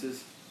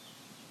Fences.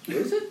 What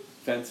is it?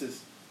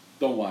 Fences.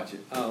 Don't watch it.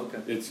 Oh, okay.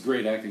 It's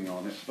great acting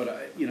on it.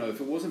 But, if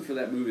it wasn't for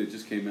that movie that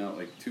just came out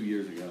like 2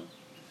 years ago,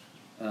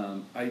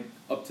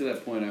 up to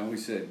that point, I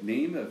always said,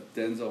 name a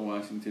Denzel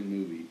Washington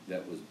movie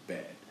that was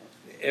bad.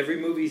 Every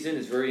movie he's in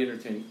is very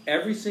entertaining.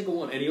 Every single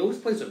one. And he always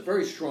plays a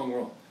very strong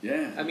role.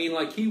 Yeah. I mean,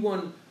 like, he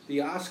won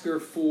the Oscar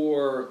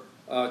for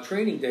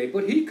Training Day,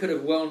 but he could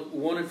have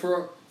won it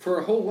for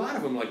a whole lot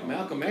of them. Like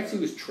Malcolm X, he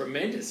was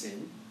tremendous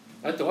in.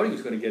 I thought he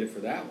was going to get it for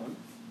that one.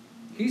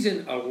 He's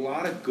in a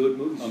lot of good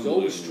movies. He's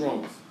always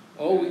strong.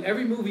 Oh,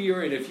 every movie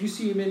you're in, if you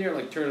see him in there,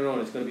 like, turn it on,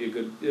 it's going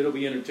to be it'll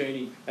be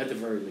entertaining at the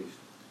very least.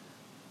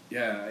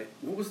 Yeah.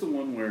 What was the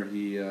one where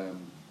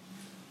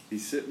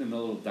he's sitting in the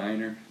little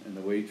diner and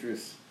the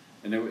waitress,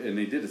 and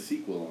they did a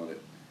sequel on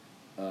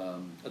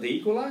it. The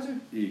Equalizer?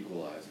 The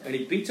Equalizer. And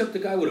he beats up the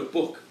guy with a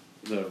book.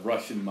 The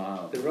Russian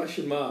mob. The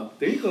Russian mob.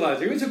 The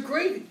Equalizer. He was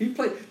he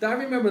played. I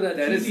remember that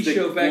That TV is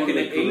show back one in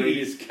of the the 80s.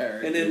 greatest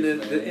characters, And then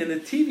man. the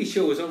TV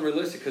show was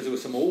unrealistic because it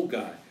was some old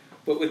guy.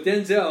 But with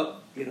Denzel,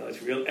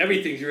 it's real.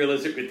 Everything's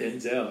realistic with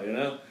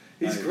Denzel,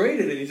 He's great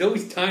at it. He's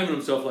always timing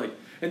himself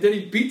and then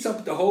he beats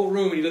up the whole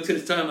room and he looks at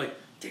his time like,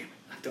 damn it,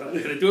 thought I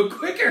was going to do it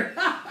quicker.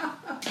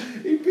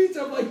 He beats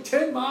up like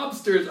 10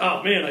 mobsters.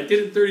 Oh, man, I did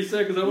it in 30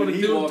 seconds. I want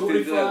to do it in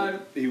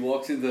 25. He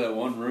walks into that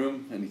one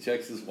room and he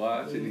checks his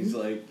watch and he's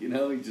like,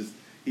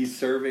 he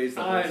surveys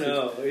the whole I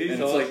know. He's and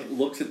it's awesome. like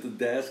looks at the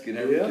desk and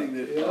everything.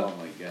 Yeah. Oh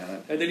my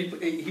god! And then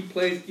he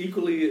plays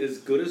equally as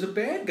good as a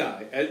bad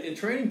guy. In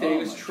Training Day, he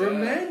was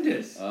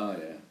tremendous. Oh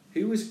yeah,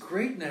 he was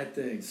great in that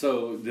thing.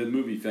 So the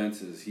movie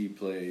Fences, he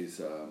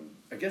plays.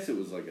 I guess it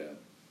was like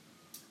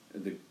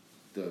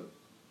the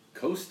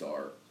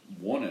co-star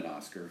won an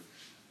Oscar,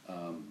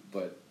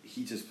 but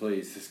he just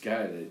plays this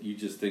guy that you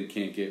just think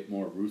can't get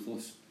more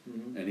ruthless.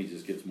 Mm-hmm. And he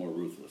just gets more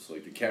ruthless.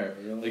 Like the character,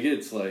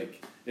 it's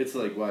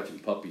like watching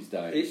puppies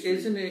die.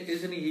 Isn't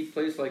he? He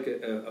plays like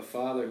a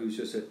father who's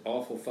just an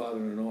awful father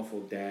and an awful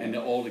dad. And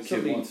all the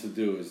kid wants to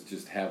do is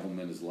just have him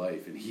in his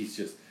life, and he's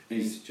just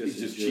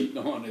cheating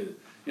on it.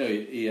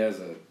 He has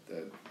a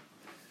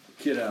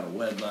kid out of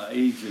wedlock.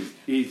 He's just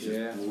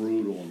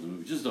brutal in the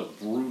movie. Just a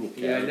brutal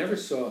character. Yeah, I never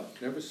saw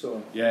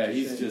it. Yeah,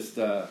 he's just.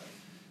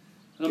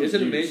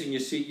 Isn't it amazing?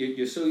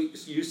 You're so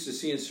used to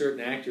seeing certain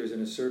actors in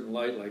a certain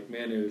light, like,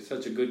 man, they're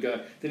such a good guy.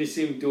 Then you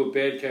see him do a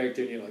bad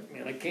character, and you're like,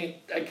 man, I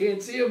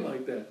can't see him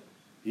like that.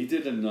 He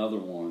did another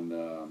one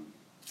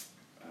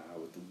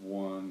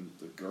with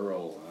the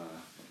girl.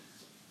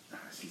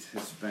 She's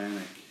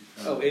Hispanic.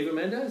 Eva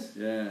Mendes?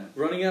 Yeah.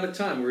 Running Out of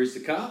Time, where he's the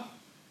cop.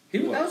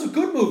 That was a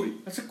good movie.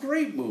 That's a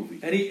great movie.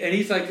 And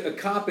he's like a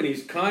cop, and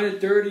he's kind of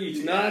dirty.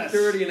 He's not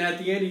dirty, and at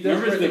the end he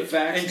does. Remember the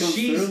facts come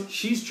through?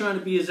 She's trying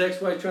to be his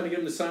ex-wife, trying to get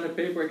him to sign a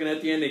paperwork, and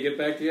at the end they get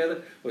back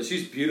together. Well,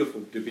 she's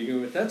beautiful to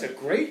begin with. That's a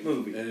great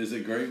movie. It is a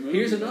great movie.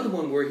 Here's another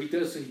one where he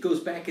goes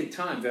back in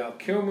time. Val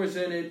Kilmer's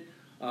in it.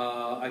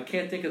 I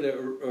can't think of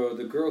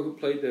the girl who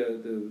played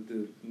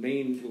the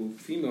main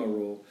female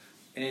role,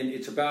 and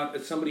it's about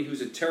somebody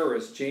who's a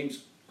terrorist.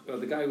 James,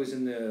 the guy who was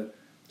in the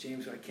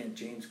James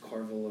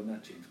Carville, or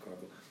not James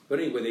Carville. But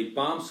anyway, they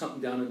bombed something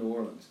down in New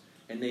Orleans,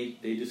 and they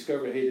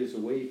discovered, hey, there's a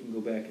way you can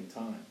go back in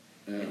time.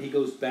 Yeah. And he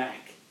goes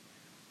back,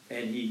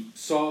 and he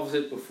solves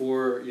it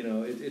before,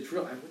 it's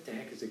real. What the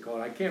heck is it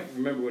called? I can't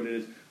remember what it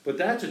is, but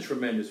that's a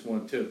tremendous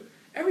one, too.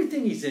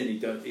 Everything he's in,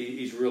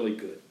 he's really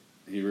good.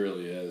 He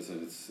really is,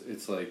 and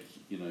it's like,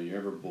 you're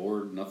ever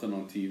bored, nothing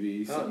on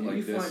TV, something like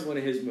this. You find one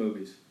of his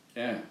movies.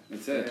 Yeah,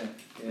 that's it.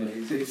 Yeah,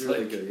 he's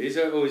really good. He's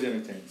always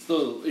entertaining.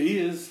 Still, he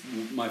is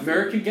my favorite.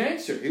 American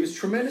Gangster. He was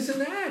tremendous in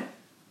that.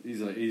 He's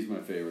my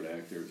favorite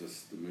actor,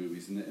 just the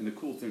movies. And the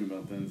cool thing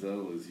about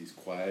Denzel is he's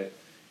quiet.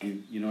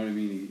 You know what I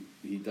mean?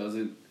 He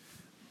doesn't...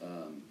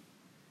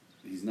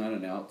 he's not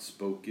an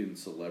outspoken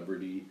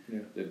celebrity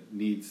that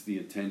needs the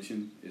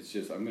attention. It's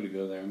just, I'm going to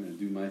go there, I'm going to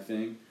do my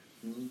thing.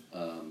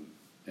 Mm-hmm.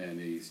 And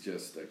he's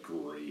just a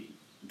great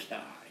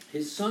guy.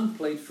 His son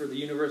played for the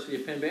University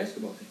of Penn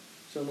basketball team.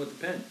 Son went to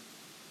Penn.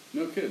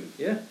 No kidding.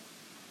 Yeah.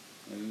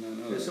 I did not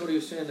know There's that. somebody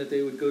was saying that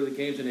they would go to the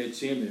games and they'd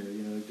see him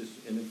there,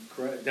 just in the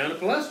crowd, down at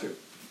Palestra,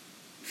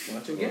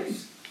 watching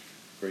games.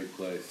 Great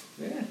place.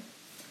 Yeah.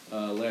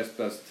 Last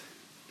best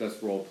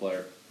role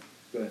player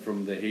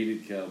from the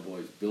Hated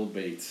Cowboys, Bill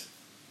Bates.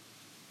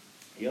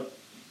 Yep.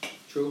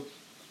 True.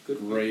 Good.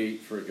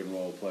 Great freaking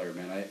role player,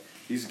 man.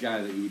 He's a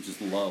guy that you would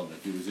just love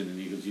if he was in an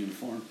Eagles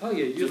uniform. Oh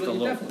yeah, you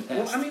definitely.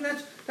 Well, I mean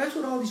that's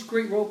what all these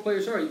great role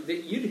players are.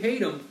 You'd hate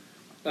them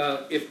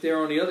if they're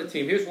on the other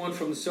team. Here's one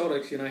from the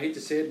Celtics. I hate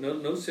to say it,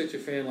 no Sixer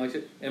fan likes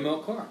it. M.L.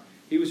 Carr.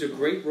 He was a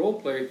great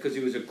role player because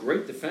he was a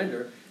great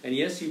defender, and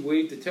yes, he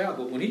waved the towel.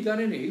 But when he got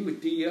in there, he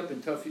would D you up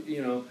and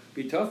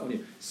be tough on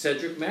you.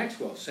 Cedric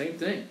Maxwell, same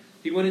thing.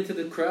 He went into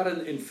the crowd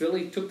in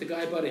Philly, took the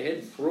guy by the head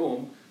and threw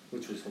him,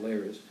 which was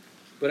hilarious.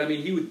 But, I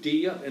mean, he would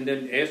D up. And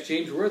then ask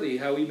James Worthy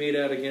how he made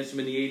out against him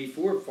in the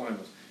 '84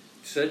 finals.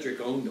 Cedric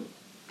owned him.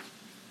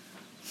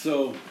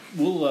 So,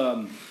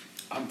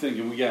 I'm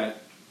thinking we got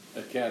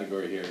a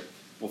category here.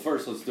 Well,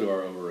 first, let's do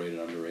our overrated,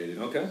 underrated.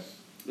 Okay.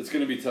 It's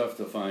going to be tough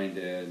to find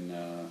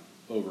an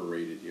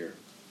overrated here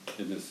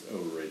in this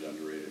overrated,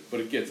 underrated. But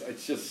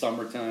it's just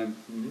summertime.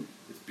 Mm-hmm.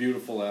 It's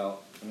beautiful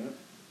out.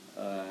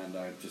 And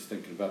I'm just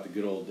thinking about the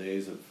good old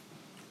days of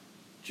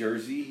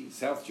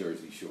South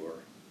Jersey Shore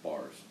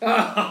bars.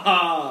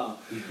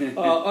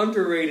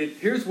 Underrated.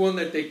 Here's one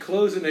that they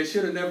closed, and they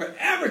should have never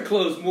ever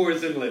closed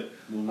Moore's Inlet.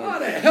 How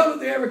the hell did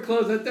they ever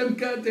close that? Them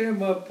goddamn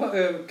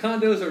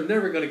condos are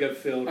never going to get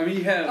filled. I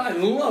mean, I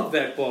love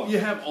that bar. You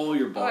have all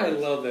your bars. I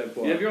love that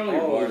bar. You have all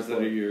your bars that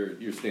are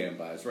your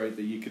standbys, right?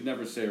 That you could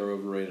never say are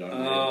overrated.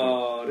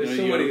 Oh, there's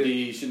so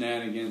many. OD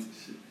shenanigans.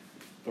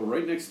 But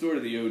right next door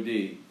to the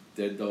OD,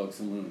 Dead Dog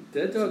Saloon.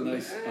 Dead Dog.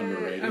 Nice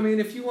underrated. I mean,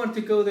 if you want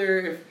to go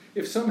there,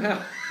 if somehow,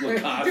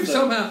 look, oh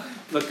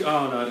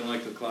no, I didn't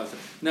like La Casa.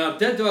 Now,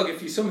 Dead Dog,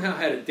 if you somehow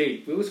had a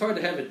date, it was hard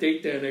to have a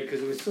date down there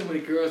because there was so many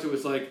girls. It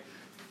was like,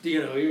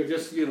 you were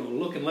just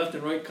looking left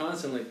and right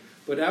constantly.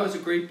 But that was a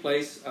great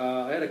place.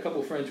 I had a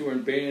couple friends who were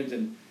in bands,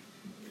 and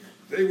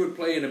they would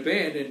play in a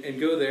band and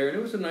go there, and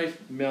it was a nice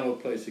mellow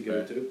place to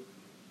go to.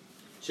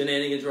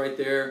 Shenanigans right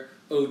there.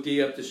 OD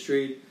up the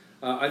street.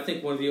 I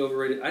think one of the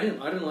overrated. I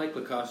didn't like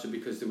La Casa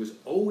because there was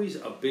always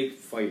a big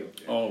fight up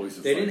there.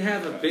 Always. They didn't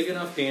have a big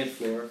enough dance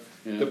floor.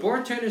 Yeah. The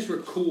bartenders were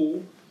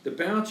cool, the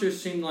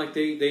bouncers seemed like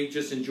they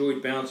just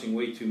enjoyed bouncing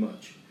way too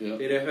much. Yeah.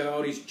 They'd have had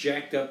all these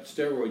jacked up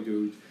steroid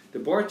dudes. The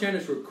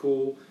bartenders were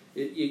cool.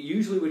 It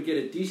usually would get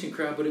a decent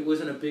crowd, but it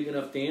wasn't a big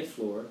enough dance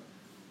floor.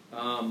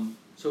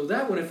 So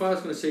that one, if I was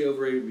going to say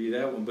overrated, would be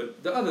that one. But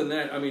other than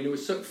that, I mean, there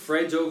was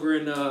Fred's over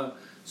in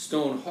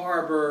Stone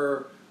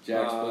Harbor.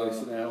 Jack's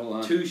Place in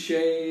Avalon.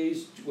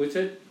 Touche's. What's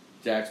it?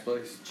 Jack's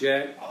Place.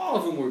 Jack. All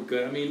of them were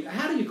good. I mean,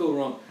 how do you go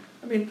wrong?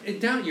 I mean, you're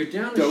down the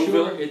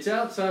Deauville. shore. It's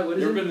outside. What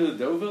is You it? ever been to the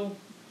Deauville?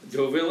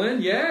 Deauville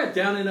Inn? Yeah,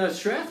 down in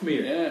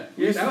Strathmere. Yeah.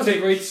 Yeah, that was a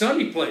great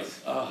Sunday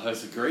place. Oh,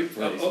 that's a great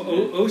place.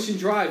 Ocean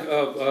Drive,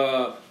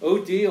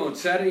 OD on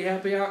Saturday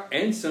happy hour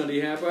and Sunday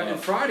happy hour, and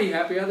Friday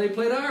happy hour they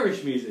played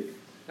Irish music.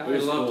 I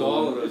loved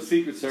all of The those.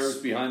 Secret Service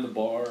behind the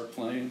bar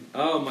playing.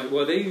 Oh my!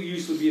 Well, they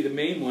used to be the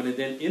main one, and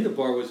then in the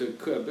bar was a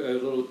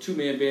little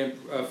two-man band,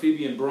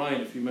 Phoebe and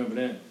Brian, if you remember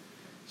that.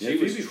 She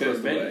was Phoebe passed away.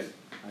 tremendous.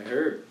 I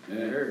heard.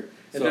 And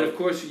So, then of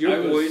course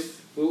your boys.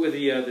 What were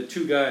the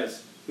two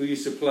guys who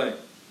used to play?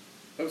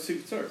 That was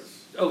Secret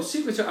Service. Oh,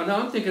 Secret Service. No,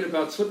 I'm thinking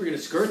about Slippery in a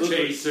Skirt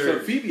Chaser. So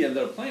Phoebe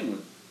ended up playing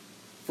with.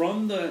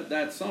 From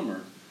that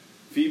summer,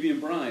 Phoebe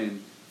and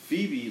Brian.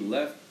 Phoebe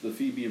left the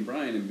Phoebe and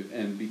Brian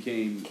and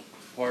became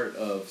part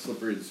of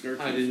Slippery and Skirt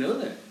Chaser. I didn't know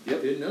that.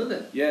 Yep. Didn't know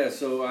that. Yeah,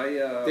 so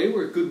I... they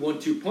were a good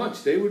 1-2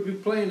 punch. They would be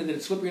playing, and then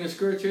Slippery and the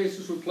Skirt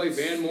Chasers would play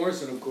Van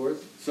Morrison, of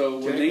course. So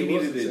when Jackie they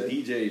needed Wilson a said.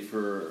 DJ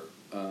for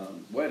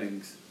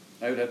weddings,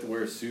 I would have to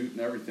wear a suit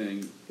and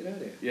everything. Get out of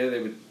there. Yeah,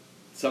 they would.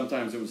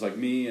 Sometimes it was like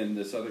me and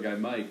this other guy,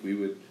 Mike. We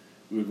would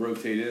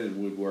rotate in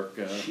and would work.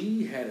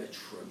 She had a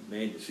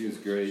tremendous. She was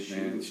great, she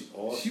man. Was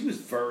awesome. She was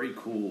very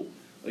cool.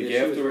 Like Yeah, she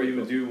was after very we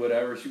would cool. do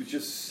whatever, she was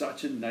just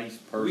such a nice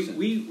person.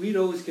 We'd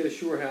always get a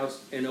shore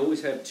house and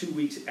always have 2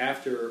 weeks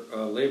after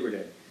Labor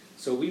Day.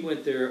 So we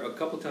went there a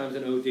couple times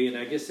in OD, and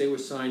I guess they were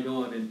signed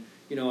on,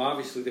 and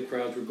obviously the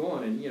crowds were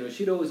gone, and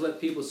she'd always let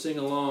people sing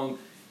along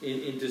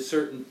into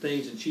certain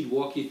things, and she'd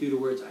walk you through the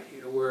words. I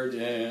hear the words,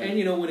 Yeah.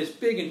 and when it's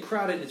big and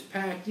crowded and it's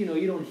packed, you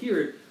don't hear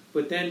it.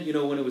 But then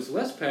when it was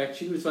less packed,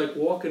 she was like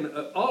walking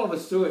all of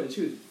us through it, and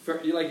she was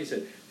very, like you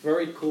said,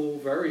 very cool,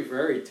 very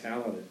very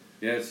talented.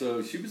 Yeah,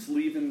 so she was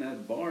leaving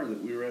that bar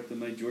that we were at the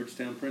night,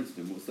 Georgetown,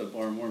 Princeton. What's that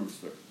bar in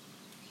Warminster?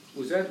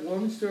 Was that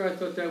Warminster? I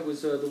thought that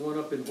was the one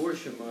up in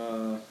Horsham,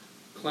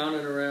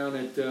 clowning around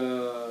at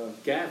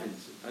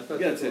Gavin's. I thought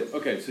Yeah, that's it.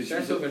 Okay, so she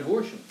that's was up in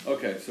Horsham.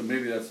 Okay, so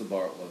maybe that's the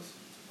bar it was.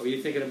 Are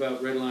you thinking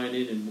about Red Lion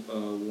Inn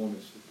in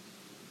Warminster?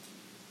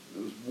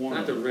 It was warm.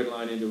 Not the Red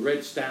Lion Inn, the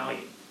Red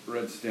Stallion.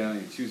 Red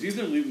Stallion. She was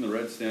either leaving the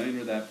Red Stallion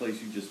or that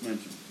place you just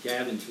mentioned.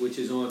 Gavin's, which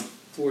is on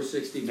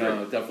 463.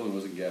 No, it definitely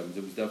wasn't Gavin's.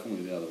 It was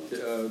definitely the other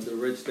one. The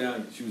Red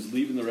Stallion. She was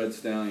leaving the Red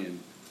Stallion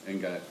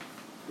and the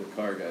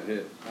car got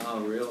hit.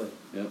 Oh, really?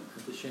 Yep.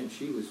 That's a shame.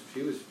 She was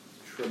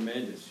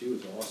tremendous. She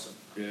was awesome.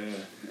 Yeah.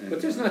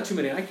 But there's not too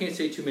many. I can't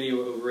say too many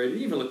were overrated.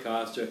 Even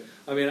LaCosta.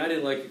 I mean, I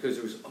didn't like it because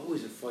there was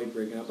always a fight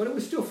breaking out, but it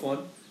was still fun.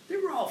 They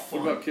were all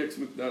fun. What about Kix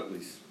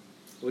McNutley's?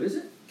 What is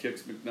it?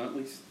 Kix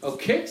McNutley's? Oh,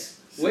 Kix?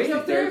 Way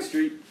up there? 63rd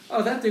Street?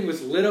 Oh, that thing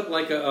was lit up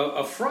like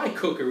a fry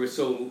cooker with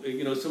so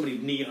many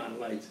neon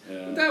lights.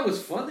 Yeah. But that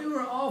was fun. They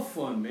were all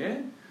fun,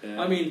 man.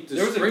 Yeah. I mean,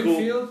 There was a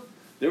Springfield.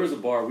 There was a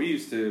bar we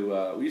used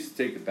to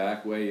take the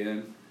back way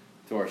in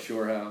to our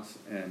shore house,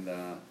 and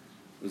there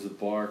was a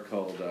bar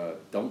called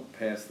Don't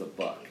Pass the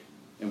Buck,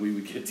 and we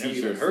would get Never even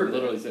T-shirts. heard that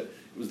of literally that. said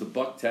it was the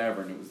Buck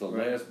Tavern. It was the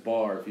Right. last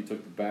bar if you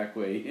took the back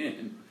way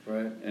in,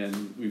 Right.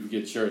 and we would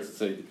get shirts that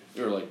say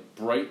they were like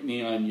bright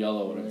neon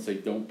yellow, and it would Right. say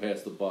Don't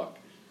Pass the Buck.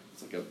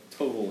 It's like a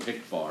total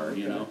hick bar,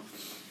 Okay.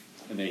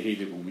 and they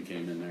hated when we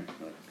came in there.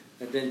 But,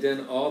 And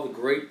then all the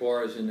great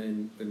bars,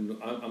 and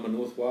I'm a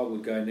North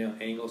Wildwood guy now,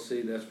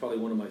 Anglesey, that's probably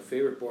one of my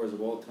favorite bars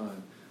of all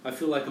time. I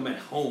feel like I'm at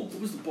home.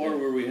 what was the bar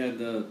where we had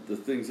the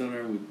things on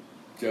there?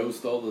 Joe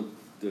stole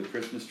the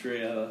Christmas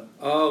tree out of?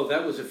 Oh,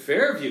 that was a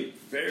Fairview. Beat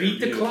the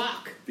Fairview.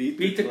 clock. Beat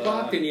the the clock.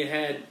 clock. And you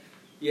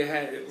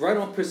had right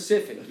on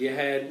Pacific. You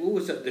had what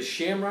was it? The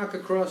Shamrock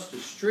across the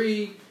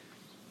street.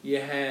 You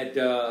had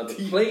the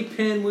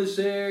Playpen was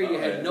there. You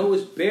had yeah.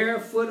 Noah's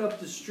Barefoot up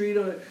the street.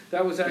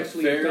 That was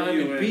actually Fairview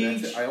Diamond and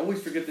Beach. that's it. I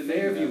always forget the name. of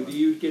Fairview. that one.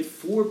 You'd get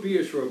 4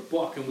 beers for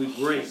 $1 and we'd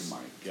race. Oh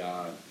my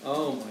god!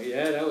 Oh my,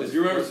 yeah, that was. Do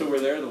you remember? So we're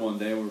there the one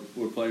day.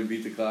 We're playing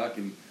Beat the Clock,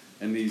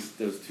 and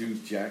those two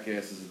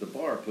jackasses at the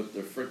bar put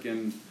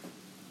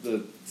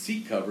the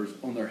seat covers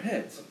on their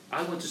heads.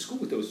 I went to school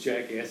with those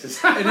jackasses.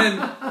 And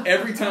then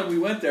every time we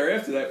went there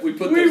after that, we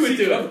put We those would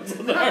seat do it. covers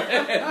on our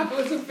head. That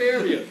was a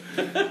Fairview.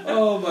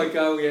 Oh my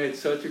God, we had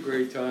such a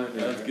great time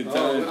there. That was good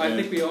Oh, times, I man.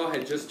 think we all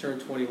had just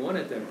turned 21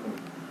 at that point.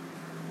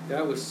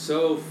 That was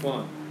so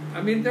fun.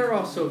 I mean, they're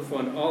all so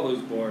fun, all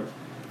those bars.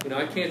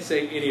 I can't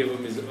say any of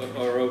them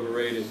are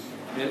overrated.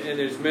 And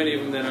there's many of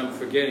them that I'm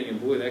forgetting,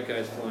 and boy, that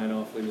guy's flying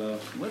awfully low.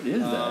 What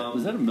is that?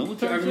 Was that a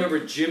military? I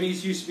remember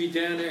Jimmy's used to be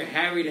down there,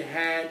 Harry the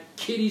Hat,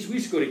 Kitty's. We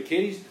used to go to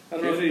Kitty's. I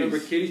don't know if you remember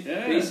Kitty's.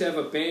 Yeah. They used to have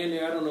a band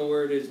there. I don't know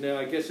where it is now.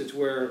 I guess it's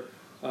where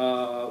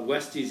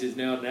Westies is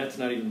now, and that's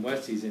not even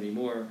Westies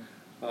anymore.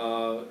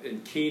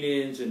 And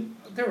Keenan's, and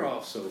they're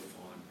all so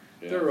fun.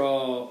 Yeah. They're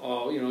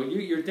all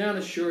you're down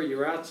ashore,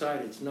 you're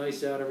outside, it's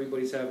nice out,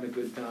 everybody's having a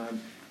good time,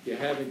 you're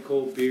having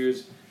cold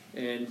beers,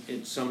 and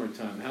it's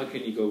summertime. How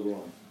can you go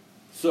wrong?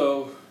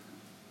 So,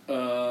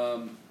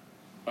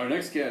 our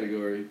next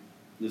category,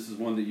 this is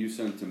one that you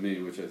sent to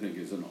me, which I think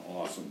is an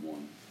awesome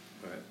one.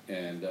 Right.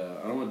 And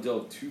I don't want to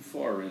delve too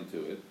far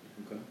into it,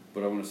 Okay.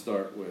 but I want to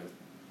start with,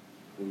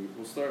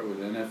 we'll start with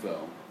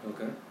NFL.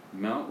 Okay.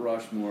 Mount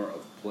Rushmore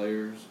of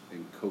players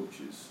and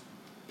coaches.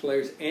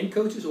 Players and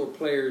coaches, or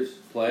players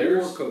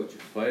Players. or coaches?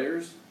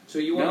 Players? So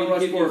you want Mount me to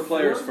give Rushmore you of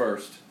players four?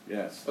 first.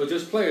 Yes. Oh,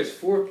 just players.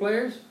 4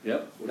 players?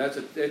 Yep. Well,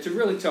 it's a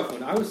really tough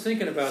one. I was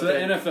thinking about So that.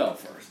 NFL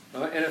first.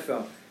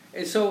 NFL.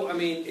 And so, I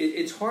mean,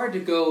 it's hard to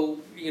go,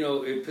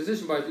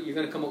 position by, you're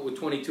going to come up with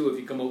 22 if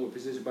you come up with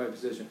position by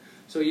position.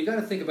 So you got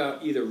to think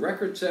about either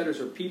record setters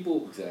or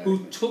people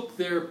who took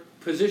their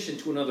position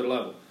to another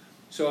level.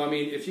 So, I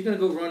mean, if you're going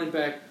to go running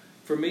back,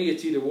 for me,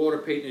 it's either Walter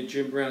Payton or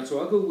Jim Brown. So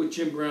I'll go with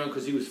Jim Brown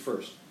because he was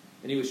first,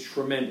 and he was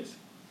tremendous.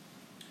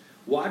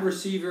 Wide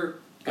receiver.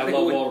 I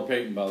love Walter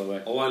Payton, by the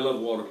way. Oh, I love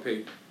Walter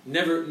Payton.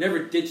 Never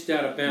ditched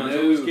out of bounds.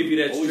 No, Always give you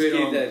that always straight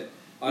gave on. that.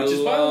 I Which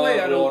is, by the way,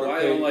 I Walter don't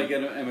Payton. like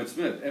Emmett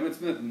Smith. Emmett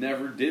Smith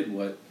never did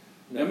what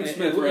Emmett And-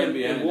 Smith and, ran and,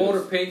 behind and Walter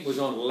us. Payton was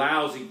on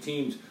lousy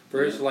teams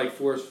for his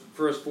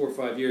first 4 or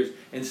 5 years,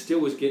 and still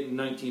was getting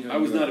 1,900.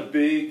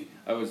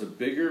 I was a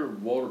bigger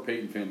Walter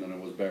Payton fan than I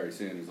was Barry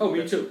Sanders. Oh,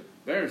 me too.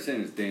 Barry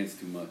Sanders danced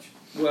too much.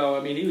 Well,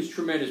 I mean, he was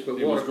tremendous, but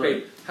He was Walter great.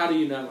 Payton. How do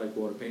you not like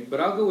Walter Payton? But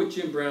I'll go with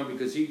Jim Brown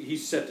because he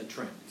set the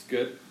trend. It's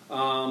good.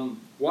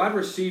 Wide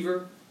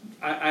receiver,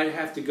 I'd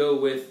have to go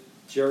with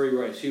Jerry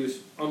Rice. He was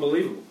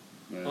unbelievable.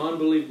 Yeah.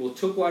 Unbelievable.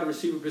 Took wide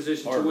receiver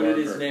position Hard to what it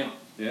is worker. now.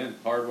 Yeah,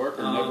 hard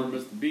worker, never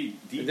missed a beat.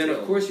 And then,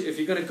 of course, if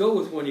you're going to go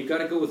with one, you got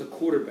to go with a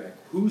quarterback.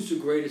 Who's the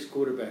greatest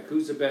quarterback?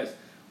 Who's the best?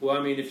 Well,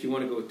 I mean, if you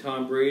want to go with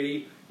Tom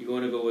Brady, you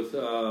want to go with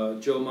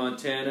Joe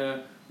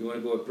Montana, you want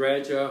to go with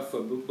Bradshaw.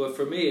 But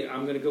for me,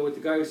 I'm going to go with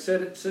the guy who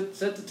set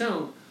the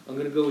tone. I'm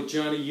going to go with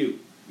Johnny U.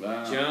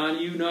 Wow.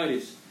 Johnny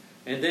Unitas.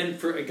 And then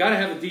got to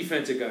have a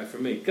defensive guy for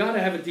me. Got to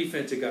have a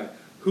defensive guy.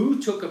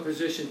 Who took a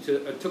position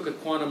took a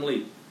quantum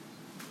leap?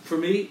 For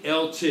me,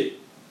 LT.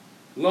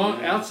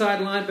 Outside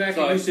linebacker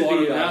So I used to thought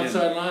be an about him.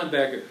 outside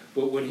linebacker.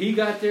 But when he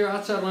got there,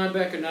 outside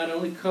linebacker not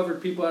only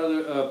covered people out of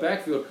the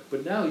backfield,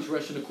 but now he's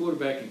rushing the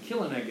quarterback and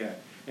killing that guy.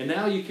 And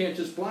now you can't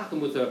just block him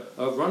with a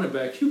running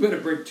back. You better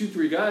bring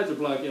 2-3 guys to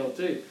block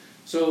LT.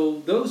 So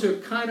those are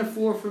kind of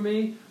 4 for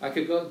me. I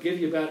could give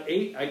you about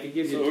 8. I could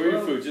give you 12. So who are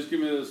your food? Just give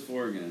me those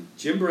 4 again.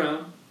 Jim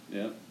Brown,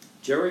 Yeah.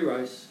 Jerry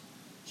Rice,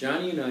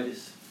 Johnny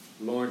Unitas,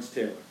 Lawrence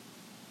Taylor.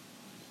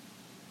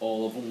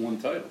 All of them won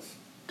titles.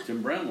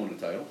 Jim Brown won a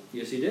title.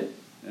 Yes, he did.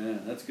 Yeah,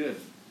 that's good.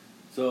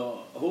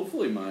 So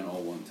hopefully mine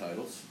all won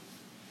titles.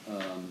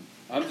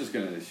 I'm just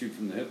going to shoot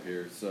from the hip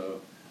here.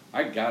 So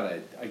I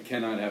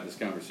cannot have this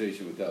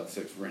conversation without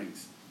 6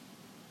 rings.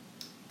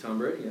 Tom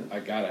Brady, yeah. I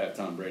got to have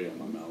Tom Brady on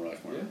my Mount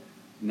Rushmore. Yeah.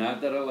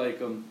 Not that I like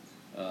him,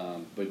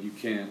 but you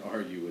can't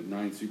argue with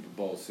 9 Super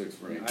Bowls, 6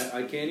 rings.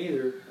 I can't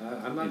either.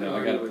 I'm not going to I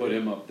argue got to with put you.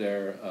 him up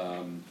there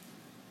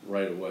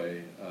right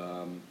away.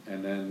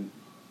 And then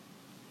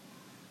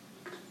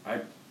I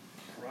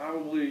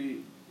probably,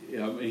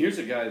 here's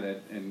a guy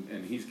that,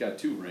 and he's got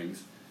 2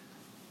 rings,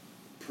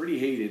 pretty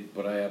hated,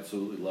 but I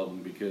absolutely love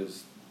him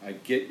because I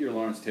get your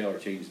Lawrence Taylor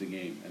changed the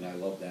game, and I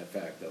love that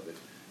fact of it.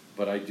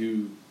 But I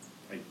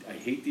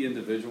hate the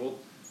individual,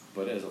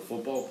 but as a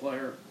football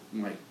player,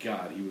 my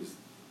God, he was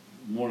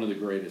one of the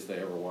greatest I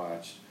ever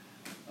watched,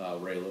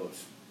 Ray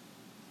Lewis.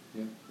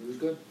 Yeah, he was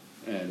good.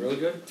 And Really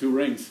good. 2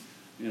 rings.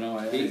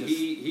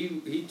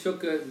 He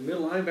took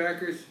middle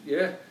linebackers,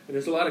 yeah, and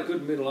there's a lot of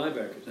good middle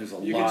linebackers. There's a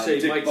you lot. could say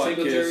Dick Mike Butkus,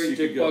 Singletary, you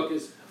Dick could go-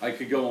 Butkus, I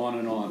could go on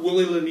and on.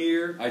 Willie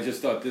Lanier. I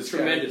just thought this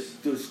Tremendous.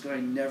 This guy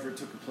never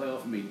took a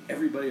playoff and made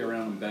everybody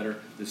around him better.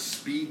 The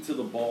speed to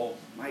the ball,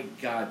 my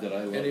God, did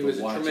I love And he was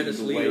a watching tremendous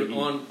the leader way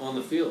on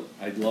the field.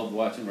 I loved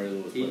watching Ray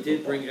Lewis play He did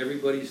football. bring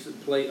everybody's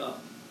play up.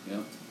 Yeah,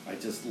 I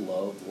just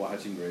loved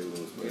watching Ray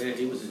Lewis play Yeah,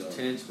 he was football,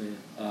 intense,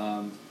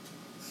 man.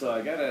 So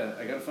I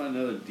gotta find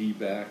another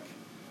D-back,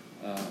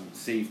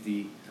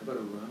 safety. How about a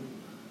Ronnie?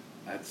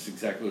 That's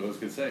exactly what I was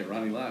going to say.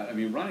 Ronnie Lott. I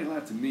mean, Ronnie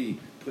Lott to me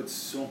puts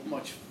so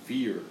much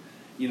fear.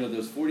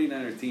 Those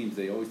 49er teams,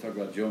 they always talk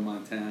about Joe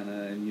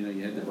Montana and,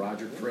 you had the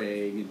Roger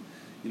Craig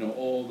and,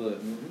 all the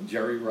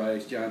Jerry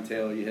Rice, John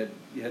Taylor. You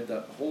had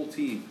the whole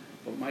team.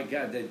 But my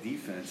God, that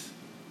defense,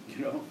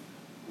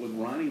 with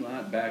Ronnie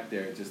Lott back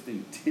there, just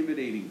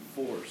intimidating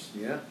force.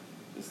 Yeah.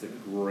 Just a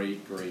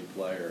great, great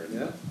player. And,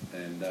 Yeah.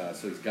 And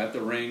so he's got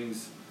the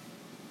rings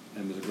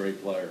and was a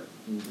great player.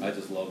 Mhm. I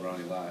just love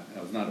Ronnie Lott.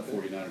 I was not a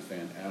 49ers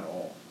fan at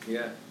all.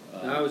 Yeah.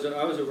 No, I was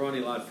a Ronnie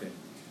Lott fan,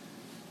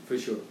 for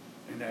sure.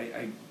 And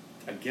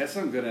I guess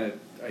I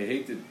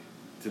hate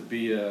to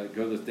be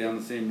go down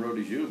the same road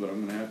as you, but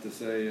I'm gonna have to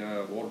say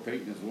Walter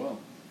Payton as well.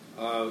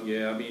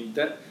 Yeah.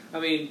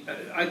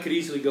 I could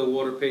easily go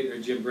Walter Payton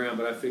or Jim Brown,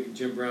 but I figured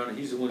Jim Brown.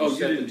 He's the one who Oh, you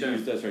set the didn't tone.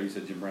 use that's right. You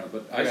said Jim Brown,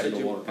 but I I got to said go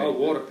Jim. Walter Payton. Oh,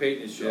 Walter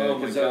Payton is. Yeah, oh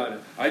my 'cause God,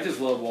 I just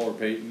love Walter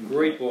Payton.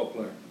 great ball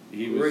player.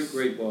 he was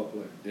great ball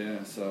player.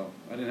 Yeah, so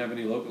I didn't have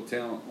any local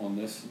talent on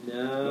this.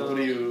 No. What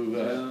do you?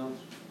 No.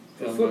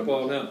 For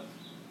football, no.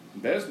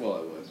 Basketball,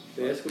 I would.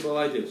 Basketball,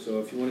 I do. So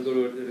if you want to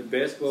go to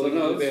basketball, So you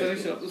no, can do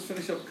let's basketball.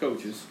 finish up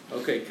coaches.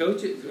 Okay,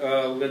 coaches.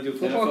 We're gonna do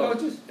football NFL,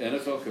 coaches.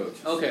 NFL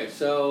coaches. Okay,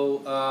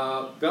 so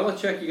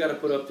Belichick, you got to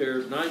put up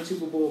there 9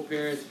 Super Bowl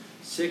appearances,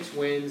 6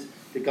 wins.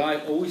 The guy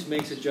always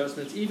makes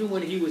adjustments. Even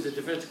when he was a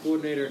defensive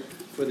coordinator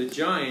for the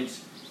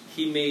Giants,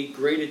 he made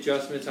great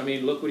adjustments. I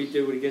mean, look what he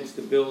did against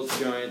the Bills,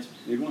 Giants.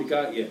 He won. The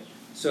guy, yeah.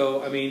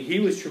 So I mean, he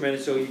was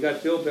tremendous. So you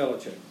got Bill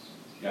Belichick.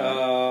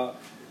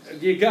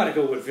 You got to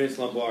go with Vince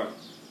Lombardi.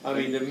 I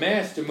mean, the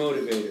master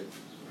motivator.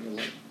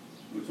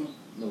 Which one?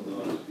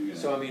 No.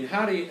 So I mean,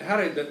 how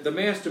did the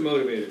master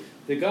motivator,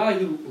 the guy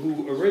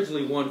who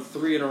originally won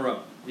 3 in a row,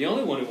 the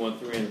only one who won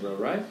 3 in a row,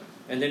 right?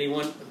 And then he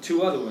won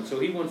 2 other ones, so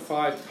he won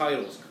 5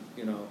 titles.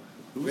 You know,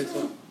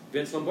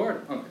 Vince Lombardi.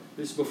 Okay.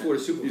 This is before the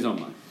Super Bowl. He's on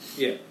mine.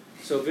 Yeah.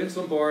 So Vince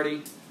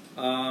Lombardi,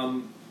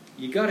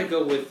 you got to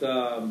go with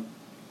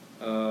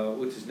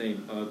what's his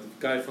name? The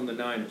guy from the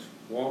Niners,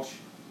 Walsh.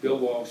 Bill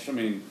Walsh. I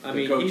mean,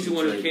 he's the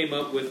one who came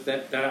up with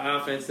that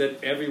offense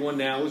that everyone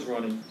now is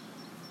running.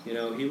 You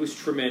know, he was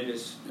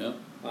tremendous. Yeah.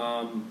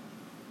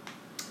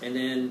 And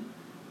then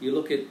you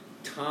look at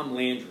Tom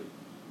Landry.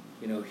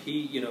 You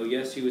know,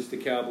 yes, he was the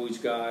Cowboys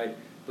guy,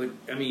 but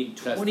I mean,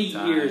 20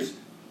 years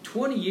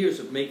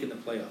of making the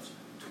playoffs.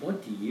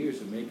 20 years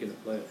of making the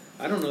playoffs.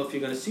 I don't know if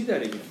you're going to see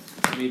that again.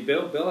 I mean,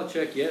 Bill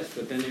Belichick, yes,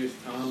 but then there's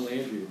Tom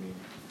Landry. I mean,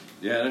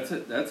 yeah,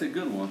 that's a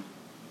good one.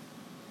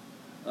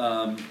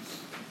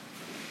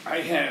 I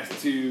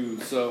have to,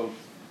 so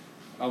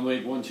I'll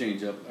make one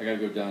change up. I got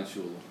to go Don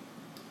Shula.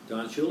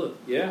 Don Shula,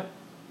 yeah.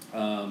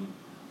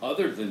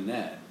 Other than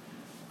that,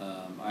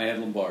 I had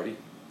Lombardi.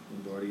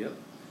 Lombardi, yep.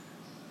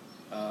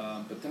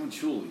 But Don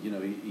Shula, you know,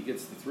 he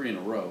gets the 3 in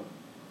a row.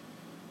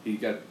 He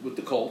got with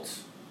the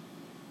Colts,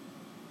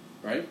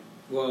 right?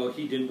 Well,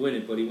 he didn't win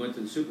it, but he went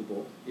to the Super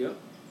Bowl. Yep.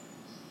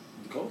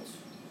 The Colts?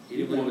 He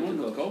didn't win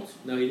with the Colts.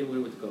 No, he didn't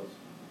win with the Colts.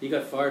 He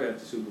got fired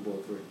after Super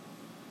Bowl 3.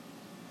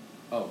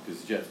 Oh,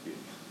 because the Jets beat him.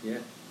 Yeah.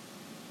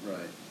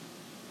 Right.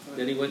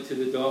 Then he went to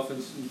the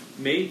Dolphins,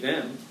 made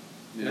them.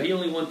 Yeah. Now, he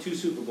only won 2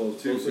 Super Bowls.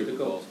 2 both Super with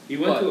the Colts. Bowls. He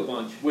went to a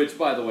bunch. Which,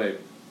 by the way,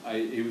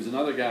 he was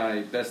another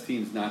guy, best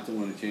teams not to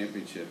win a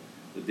championship,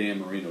 the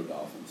Dan Marino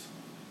Dolphins.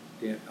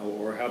 Yeah.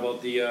 Or how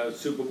about the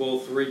Super Bowl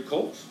 3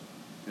 Colts?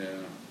 Yeah.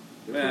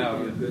 They're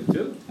pretty good,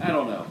 too. I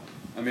don't know.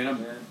 I mean,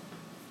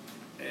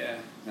 Yeah.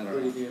 I don't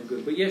know. Pretty damn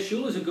good. But, yeah,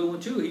 Shula's a good one,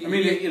 too.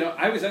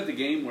 I was at the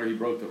game where he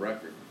broke the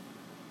record.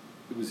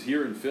 It was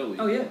here in Philly.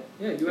 Oh, yeah.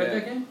 Yeah, you were at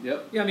that game?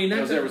 Yep. Yeah, I mean, I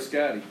was there with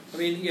Scotty. I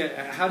mean,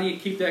 yeah, how do you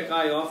keep that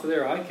guy off of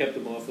there? I kept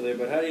him off of there,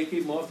 but how do you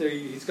keep him off there?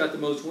 He's got the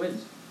most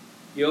wins.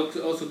 You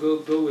also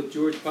go with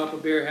George Papa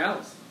Bear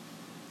House.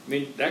 I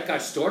mean, that guy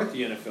started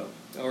the NFL,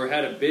 or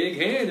had a big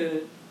hand in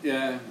it.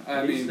 Yeah,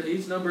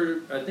 he's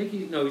number, I think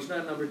he's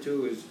not number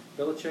 2. Is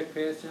Belichick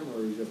past him,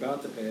 or he's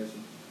about to pass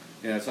him?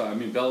 Yeah, so, I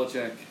mean,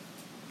 Belichick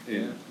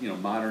in,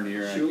 modern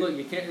era. Shula,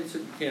 you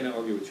can't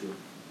argue with Shula.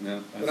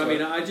 No, but I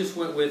mean, I just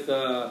went with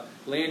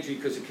Landry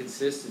because of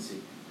consistency.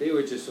 They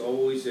were just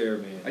always there,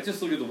 man. I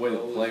just look at the way the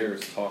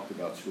players talked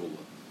about Shula.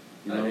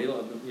 They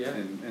loved him, yeah.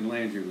 And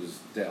Landry was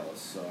Dallas,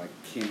 so I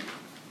can't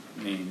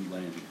name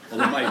Landry.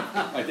 Although my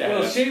dad.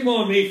 Well, shame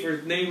on me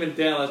for naming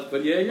Dallas,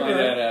 but yeah, you're my right.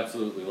 dad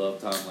absolutely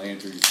loved Tom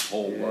Landry's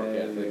whole work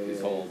ethic,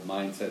 his whole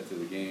mindset to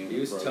the game. He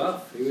was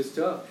tough. He was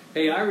tough.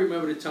 Hey, I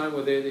remember the time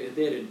where they had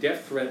a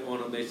death threat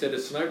on him. They said a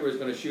sniper was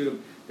going to shoot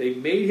him. They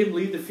made him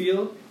leave the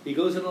field. He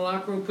goes in the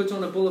locker room, puts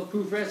on a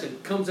bulletproof vest,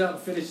 and comes out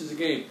and finishes the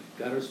game.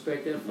 Gotta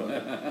respect that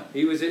fucker.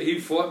 He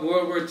fought in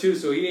World War II,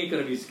 so he ain't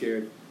gonna be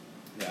scared.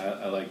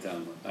 Yeah, I like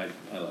Tom. I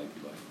like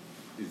him, but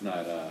he's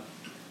not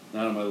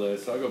on my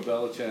list. So I go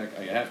Belichick.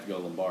 I have to go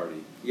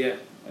Lombardi. Yeah.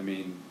 I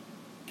mean,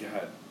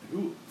 God,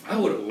 who? I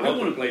would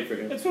have played for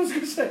him. That's what I was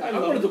gonna say. I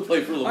wanted to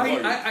play for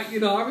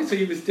Lombardi. Obviously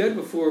he was dead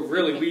before.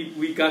 Really,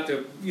 we got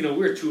to. We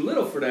were too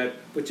little for that.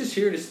 But just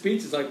hearing his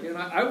speech is like, man,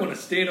 I want to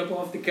stand up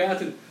off the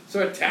couch and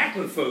start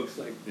tackling folks.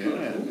 Like,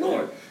 good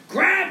Lord,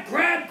 grab!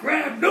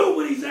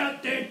 Nobody's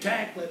out there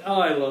tackling. Oh,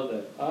 I love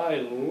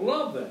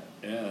that.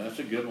 Yeah, that's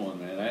a good one,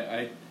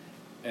 man.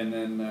 And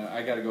then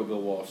I got to go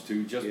Bill Walsh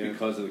too, just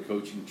because of the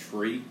coaching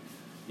tree.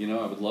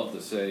 I would love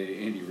to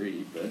say Andy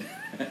Reid, but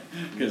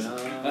because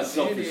I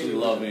selfishly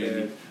love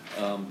Andy.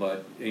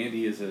 But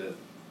Andy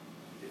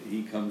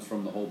he comes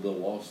from the whole Bill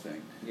Walsh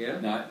thing. Yeah.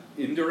 Not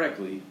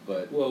indirectly,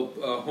 but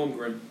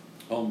Holmgren.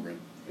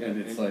 Yeah,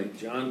 and it's like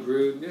John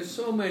Gruden. There's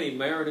so many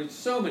Mariners,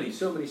 so many.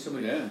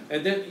 Yeah.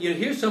 And then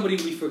here's somebody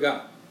we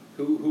forgot,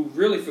 who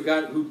really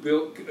forgot who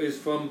Bill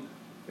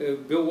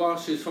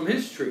Walsh is from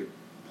his tree.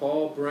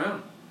 Paul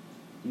Brown.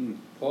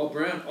 Paul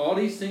Brown. All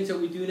these things that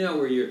we do now,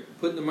 where you're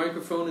putting the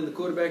microphone in the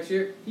quarterback's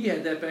ear, he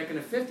had that back in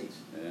the 50s.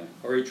 Yeah.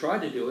 Or he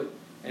tried to do it,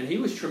 and he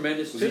was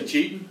tremendous too. Was he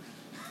cheating?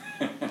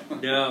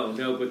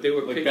 No, but they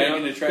were like picking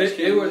up the trash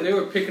can. They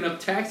were picking up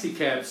taxi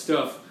cab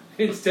stuff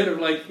instead of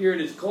hearing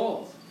his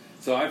calls.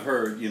 So I've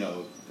heard,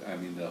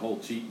 the whole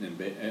cheating in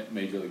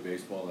Major League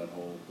Baseball, that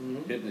whole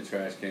hitting the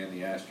trash can,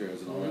 the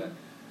Astros and all that.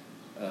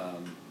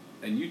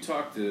 And you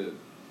talk to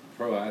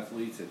pro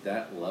athletes at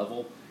that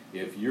level,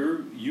 if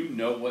you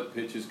know what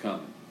pitch is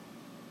coming.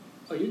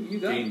 Oh, you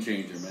got Game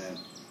changer, man.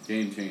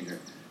 Game changer.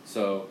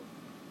 So,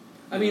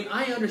 I mean,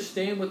 I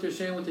understand what they're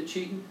saying with the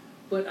cheating,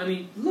 but I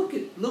mean, look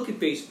at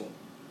baseball.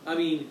 I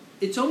mean,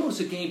 it's almost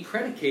a game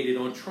predicated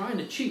on trying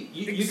to cheat.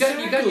 You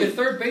got your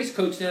third base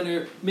coach down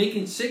there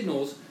making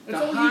signals to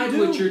hide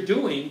what you're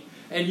doing,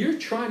 and you're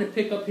trying to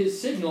pick up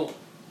his signal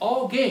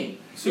all game.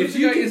 So if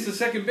the guy gets to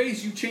second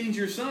base, you change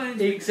your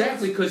signs.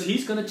 Exactly, because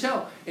he's going to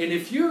tell. And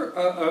if you're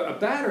a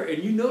batter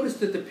and you notice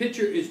that the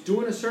pitcher is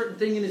doing a certain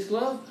thing in his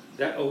glove,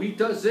 he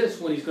does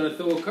this when he's going to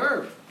throw a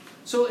curve.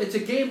 So it's a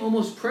game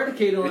almost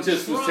predicated on. It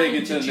just was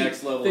taken to the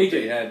next level. They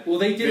did. Well,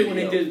 they did it when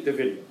they did the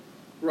video,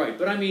 right?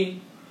 But I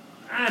mean,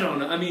 I don't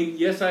know. I mean,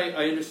 yes, I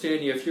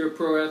understand you. If you're a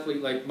pro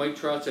athlete like Mike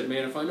Trout said,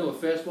 man, if I know a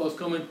fastball's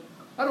coming,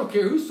 I don't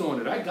care who's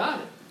throwing it. I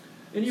got it.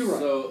 And you're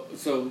right.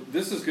 So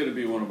this is going to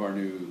be one of our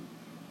new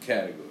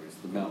categories,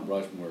 the Mount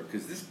Rushmore,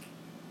 because this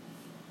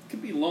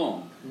could be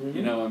long. Mm-hmm.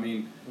 You know, I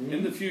mean,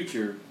 in the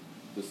future,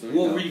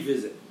 we'll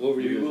revisit.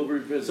 We will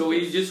revisit. So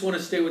we just want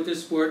to stay with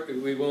this sport.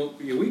 We won't.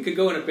 We could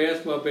go into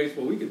basketball,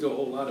 baseball. We could do a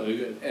whole lot of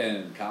it.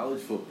 And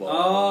college football.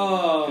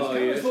 Oh,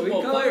 college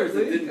football players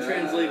that didn't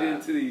translate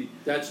into the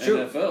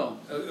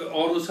NFL.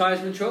 All those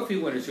Heisman Trophy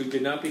winners who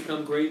did not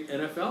become great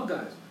NFL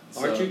guys.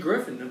 Archie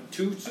Griffin,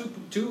 two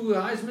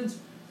Heismans,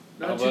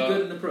 not too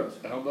good in the pros.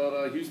 How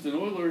about Houston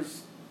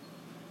Oilers?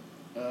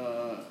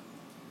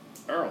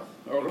 Earl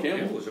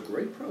Campbell was a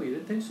great pro. You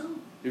didn't think so?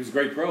 He was a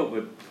great pro,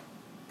 but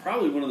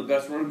probably one of the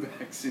best running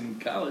backs in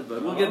college.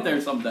 But we'll get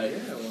there someday.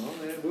 Yeah,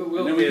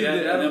 we'll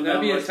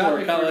that'll be a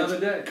topic for another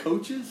day.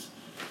 Coaches.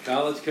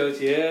 College coach,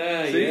 See,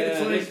 it's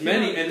like,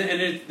 many,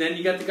 and then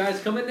you got the guys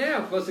coming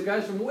now, plus the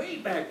guys from way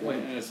back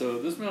when. Yeah, so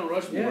this Mount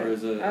Rushmore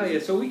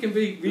is so we can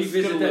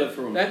revisit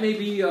that. That may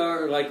be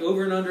our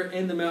over and under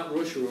in the Mount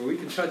Rushmore. We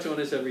can touch on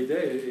this every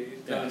day.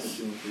 Yeah,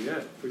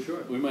 for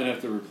sure. We might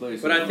have to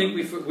replace. But I think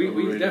we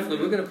definitely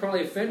we're going to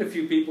probably offend a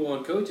few people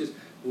on coaches.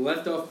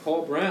 Left off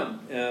Paul Brown,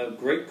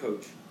 great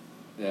coach.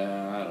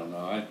 Yeah, I don't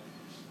know.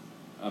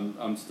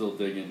 I'm still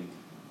digging.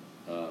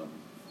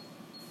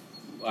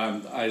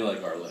 I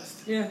like our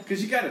list. Yeah,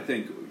 because you got to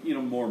think,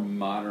 more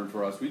modern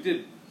for us. We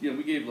did,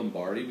 we gave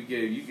Lombardi,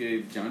 you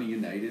gave Johnny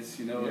Unitas.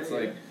 We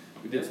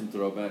did some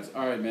throwbacks.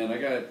 All right, man. I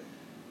got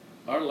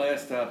our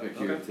last topic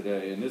here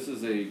today, and this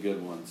is a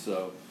good one.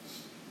 So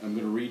I'm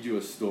going to read you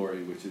a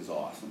story, which is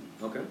awesome.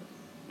 Okay.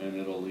 And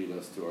it'll lead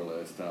us to our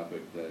last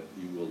topic that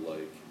you will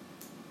like.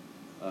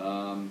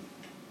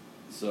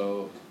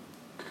 So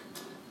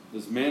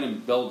this man in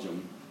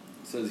Belgium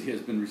says he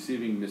has been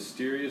receiving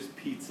mysterious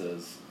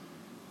pizzas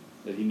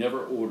that he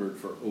never ordered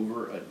for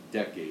over a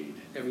decade.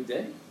 Every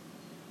day?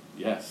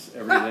 Yes,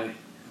 every day.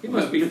 He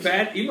must be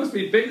fat. He must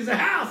be big as a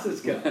house,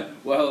 this guy.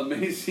 Well, it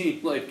may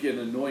seem like an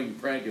annoying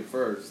prank at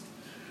first.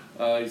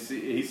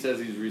 He says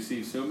he's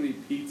received so many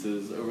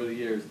pizzas over the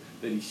years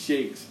that he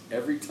shakes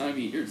every time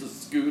he hears a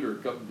scooter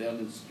coming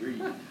down the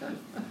street.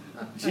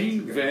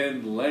 Jean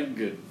van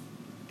Lengen,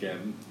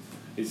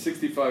 a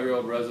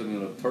 65-year-old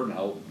resident of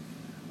Turnhout,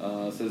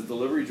 says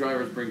delivery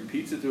drivers bring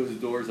pizza to his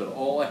doors at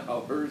all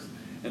hours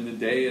and the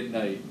day and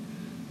night.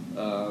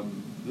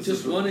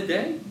 Just one a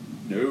day?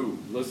 No.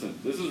 Listen,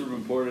 this is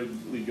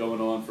reportedly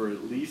going on for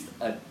at least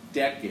a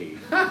decade.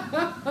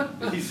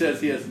 He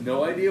says he has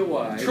no idea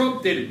why.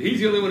 Trump did it. He's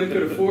the only one who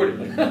could afford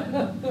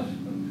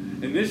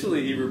it.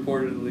 Initially, he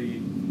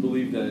reportedly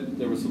believed that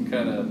there was some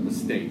kind of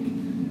mistake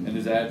and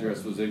his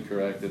address was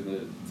incorrect in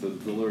the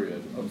delivery.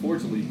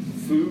 Unfortunately,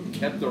 food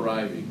kept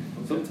arriving,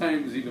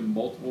 sometimes even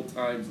multiple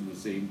times in the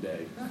same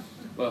day.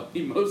 Well,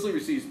 he mostly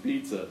receives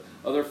pizza.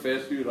 Other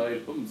fast food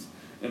items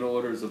and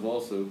orders have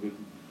also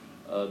been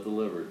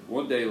delivered.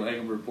 One day,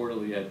 Langham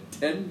reportedly had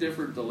 10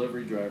 different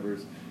delivery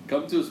drivers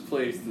come to his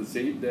place the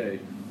same day.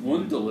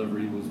 One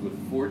delivery was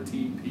with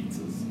 14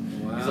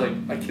 pizzas. Wow. He's like,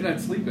 I cannot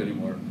sleep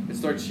anymore. I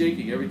start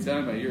shaking every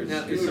time I hear a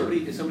now, scooter.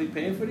 Is somebody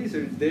paying for these,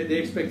 or they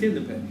expect him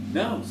to pay?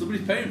 No,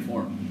 somebody's paying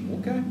for him.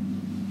 Okay.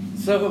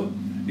 So,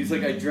 he's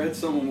like, I dread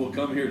someone will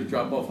come here to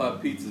drop off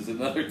hot pizzas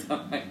another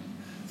time.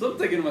 So I'm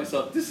thinking to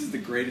myself, this is the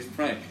greatest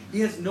prank.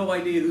 He has no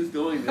idea who's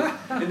doing this,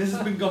 and this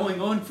has been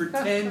going on for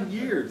 10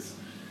 years.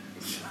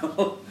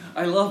 So,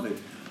 I love it.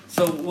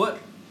 So what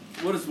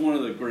is one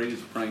of the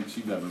greatest pranks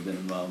you've ever been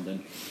involved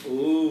in?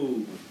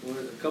 Ooh,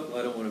 a couple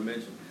I don't want to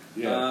mention.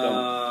 Yeah,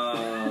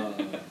 I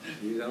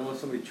don't want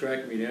somebody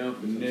tracking me down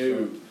for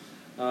No.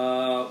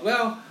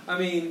 Well, I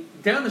mean,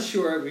 down the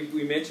shore,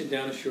 we mentioned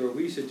down the shore,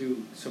 we used to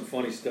do some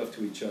funny stuff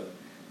to each other,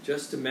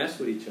 just to mess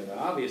with each other,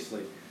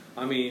 obviously.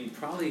 I mean,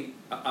 probably,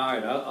 all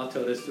right, I'll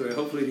tell this story.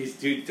 Hopefully these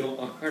dudes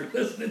aren't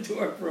listening to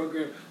our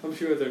program. I'm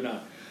sure they're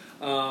not.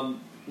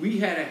 We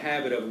had a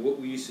habit of what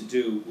we used to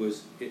do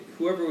was,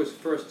 whoever was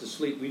first to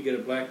sleep, we'd get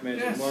a black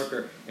magic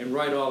marker and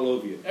write all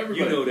over you.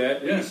 Everybody. You know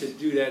that. Yes. We used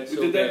to do that We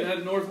did that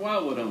at North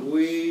Wildwood Home.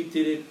 We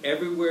did it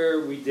everywhere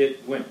we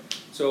went.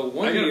 So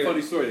one I got year, a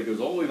funny story that goes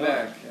all the way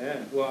back. Yeah,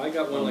 well, I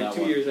got one On like that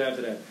 2 one. years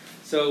after that.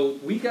 So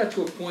we got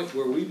to a point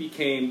where we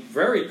became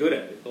very good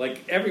at it.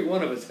 Like every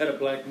one of us had a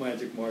black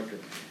magic marker.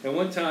 And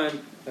one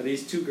time,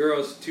 these two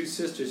girls, two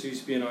sisters who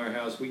used to be in our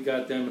house, we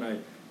got them and I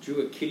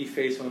drew a kitty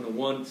face on the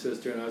one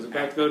sister and I was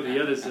about to go to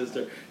the other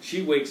sister.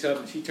 She wakes up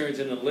and she turns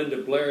into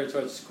Linda Blair and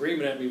starts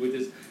screaming at me with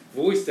this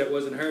voice that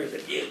wasn't hers.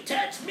 If you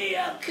touch me,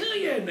 I'll kill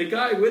you. And the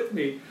guy with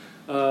me,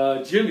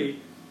 Jimmy,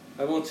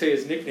 I won't say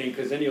his nickname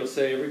because then he'll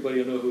say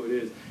everybody will know who it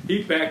is.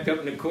 He backed up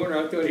in the corner.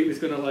 I thought he was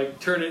going to like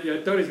turn it.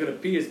 I thought he was going to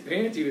pee his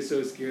pants. He was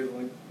so scared.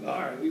 I'm like,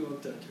 all right, we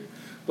won't touch her.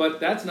 But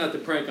that's not the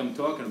prank I'm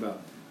talking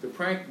about. The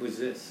prank was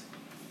this.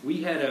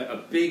 We had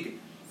a big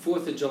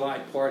 4th of July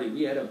party.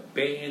 We had a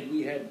band.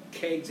 We had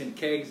kegs and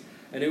kegs.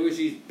 And there was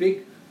these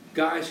big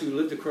guys who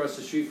lived across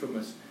the street from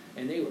us.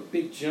 And they were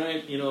big,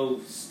 giant,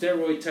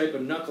 steroid type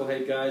of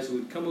knucklehead guys who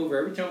would come over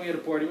every time we had a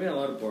party. We had a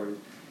lot of parties.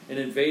 And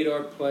invade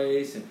our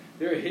place. And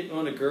they were hitting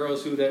on the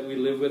girls that we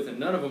lived with. And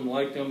none of them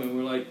liked them. And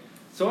we're like,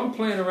 so I'm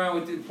playing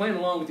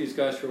along with these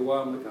guys for a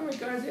while. I'm like, all right,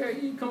 guys, yeah,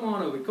 you come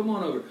on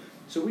over.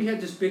 So we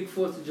had this big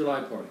 4th of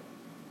July party.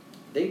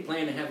 They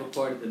planned to have a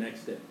party the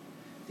next day.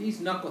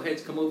 These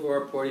knuckleheads come over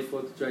our party,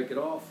 4th of July, get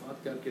all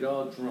fucked up, get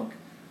all drunk.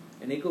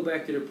 And they go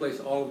back to their place,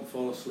 all of them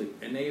fall asleep.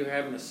 And they were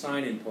having a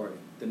sign-in party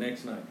the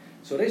next night.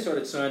 So they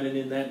started signing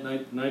in that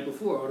night, the night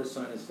before, all this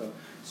signing stuff.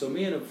 So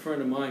me and a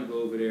friend of mine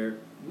go over there.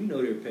 We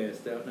know they're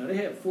passed out. Now they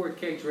have 4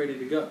 kegs ready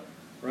to go,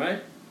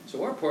 right?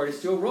 So our party's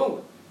still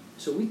rolling.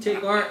 So we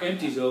take our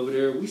empties over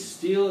there, we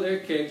steal their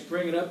kegs,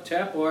 bring it up,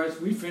 tap ours,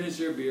 we finish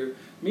their beer.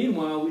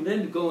 Meanwhile, we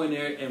then go in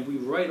there and we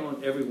write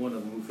on every one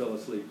of them who fell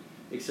asleep,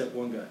 except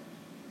one guy.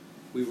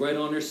 We write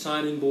on their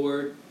signing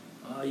board,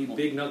 you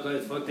big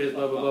knuckleheads, fuck this,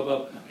 blah, blah, blah,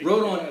 blah.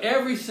 Wrote on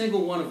every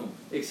single one of them,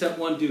 except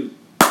one dude.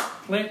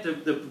 Plant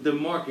the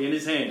marker in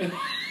his hand.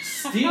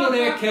 Steal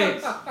their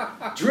kegs.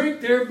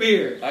 Drink their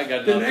beer. I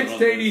got the nothing next on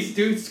day, this. these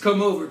dudes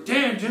come over.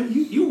 Damn, Jim,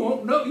 you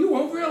won't know. You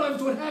won't realize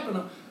what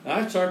happened.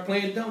 I start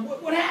playing dumb.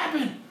 What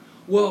happened?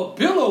 Well,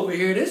 Bill over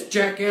here, this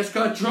jackass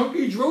got drunk.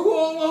 He drove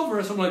all over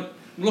us. I'm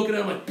looking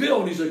at him like,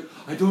 Bill. And he's like,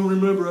 I don't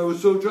remember. I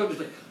was so drunk.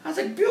 I was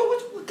like, Bill,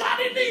 what got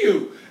into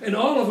you? And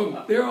all of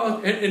them, they're all,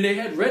 and they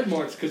had red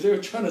marks because they were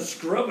trying to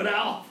scrub it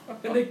out.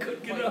 And they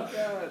couldn't get it up.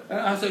 And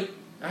I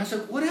was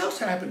like, what else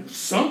happened?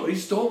 Somebody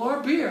stole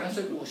our beer. I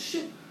said, well,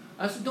 shit.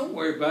 I said, don't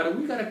worry about it.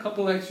 We got a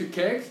couple extra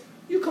kegs.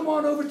 You come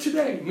on over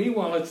today.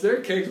 Meanwhile, it's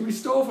their kegs we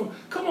stole from.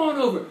 Come on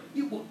over.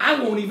 I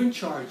won't even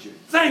charge you.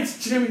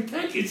 Thanks, Jimmy.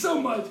 Thank you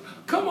so much.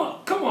 Come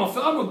on,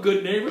 Phil. I'm a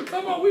good neighbor.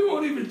 Come on, we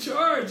won't even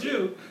charge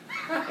you.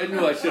 I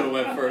knew I should have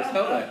went first.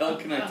 How the hell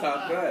can I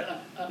top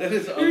that? That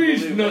is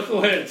These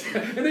unbelievable.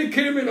 knuckleheads. And they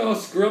came in all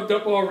scrubbed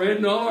up, all red,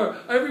 and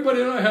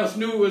everybody in our house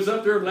knew it was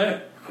up there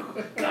laughing.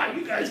 God,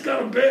 you guys got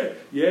them bad.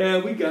 Yeah,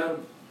 we got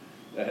them.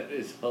 That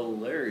is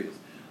hilarious.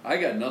 I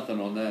got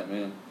nothing on that,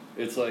 man.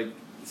 It's like,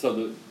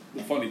 so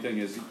the funny thing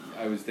is,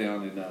 I was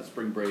down in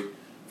spring break,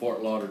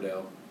 Fort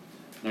Lauderdale,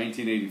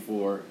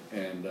 1984,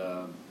 and,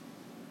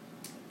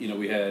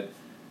 we had,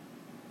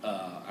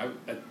 I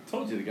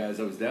told you the guys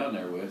I was down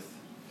there with,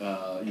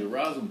 your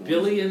Rosin boys.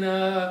 Billy and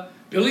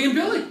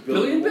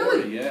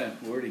Billy. Yeah,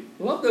 Wardy.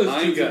 Love those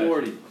Hines two guys. and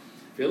Wardy.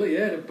 Billy,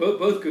 yeah, they're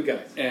both good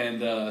guys.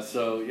 And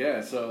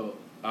so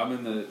I'm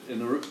in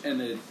the room,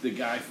 and the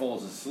guy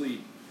falls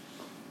asleep.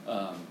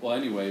 Well,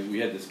 anyway, we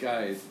had this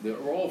guy. They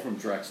were all from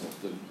Drexel,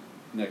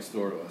 next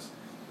door to us,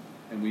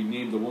 and we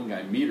named the one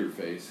guy Meter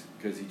Face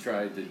because he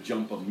tried to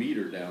jump a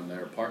meter down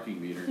there, a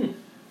parking meter,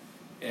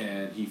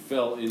 and he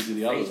fell into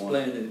the other one,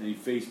 and he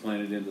face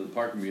planted into the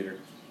parking meter.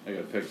 I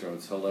got a picture of it.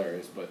 It's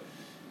hilarious, but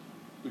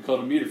we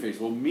called him Meter Face.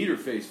 Well, Meter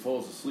Face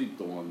falls asleep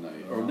the one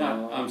night, or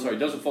not? I'm sorry,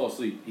 doesn't fall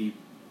asleep. He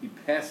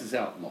passes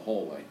out in the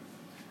hallway.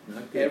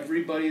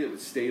 Everybody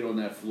that stayed on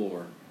that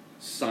floor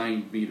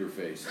signed Meter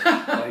Face.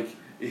 Like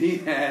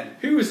he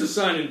was the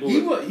signing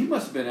board. He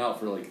must have been out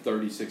for like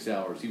 36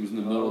 hours. He was in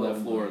the middle of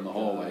that floor in the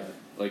hallway,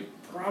 like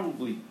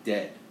probably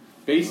dead.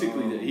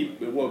 Basically, he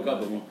woke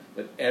up,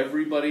 but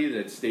everybody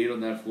that stayed on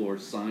that floor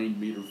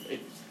signed Meter Face.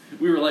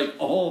 We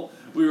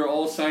were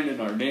all signing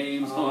our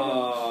names.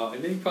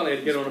 And then you probably had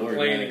to get on a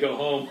plane and go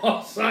home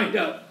all signed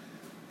up.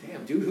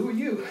 Damn, dude, who are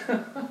you?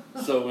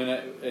 So when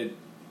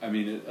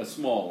a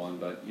small one,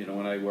 but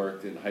when I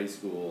worked in high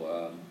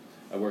school,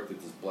 I worked at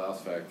this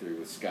blouse factory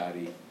with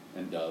Scotty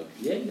and Doug.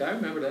 Yeah, I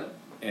remember that.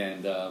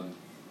 And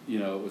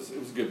it was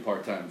a good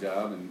part-time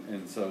job,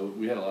 and so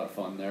we had a lot of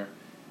fun there.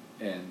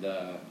 And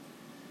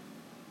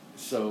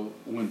so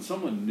when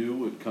someone new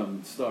would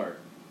come start,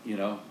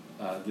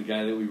 the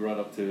guy that we brought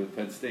up to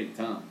Penn State,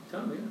 Tom.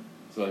 Tom, yeah.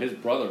 So his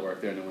brother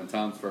worked there, and then when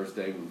Tom's first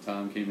day, when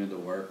Tom came into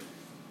work,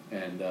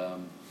 and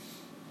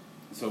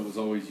so it was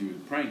always you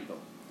would prank them.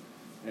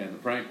 And the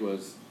prank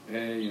was,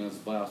 hey, it's a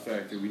blouse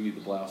factory, we need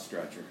the blouse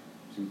stretcher.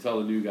 So we tell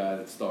the new guy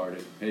that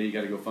started, hey, you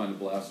got to go find the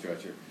blouse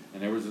stretcher.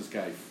 And there was this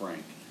guy,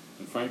 Frank.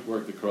 And Frank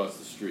worked across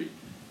the street.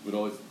 We'd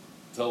always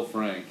tell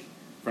Frank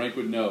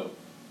would know,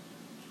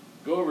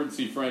 go over and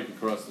see Frank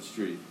across the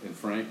street. And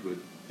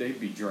they'd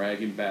be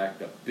dragging back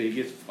the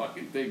biggest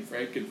fucking thing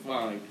Frank could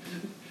find.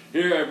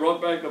 Here, I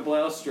brought back the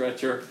blouse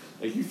stretcher.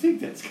 Like, you think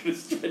that's going to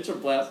stretch a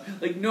blouse?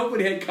 Like,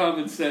 nobody had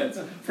common sense.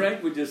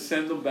 Frank would just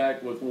send them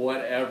back with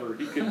whatever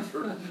he could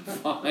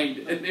find,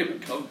 and they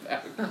would come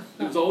back.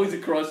 It was always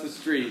across the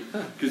street,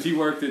 because he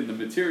worked in the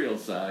material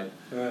side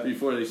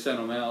before they sent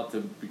him out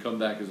to come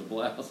back as a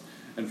blouse.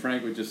 And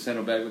Frank would just send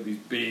them back with these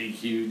big,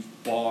 huge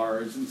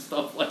bars and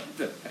stuff like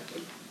that.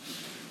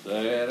 So,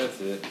 yeah,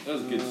 that's it. That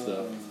was good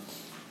stuff.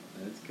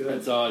 That's good.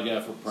 That's all I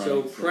got for pranks.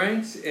 So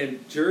pranks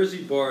and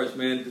Jersey bars,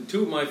 man, the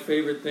two of my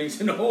favorite things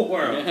in the whole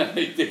world. Yeah,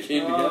 they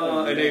came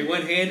together. And they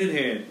went hand in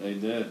hand. They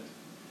did.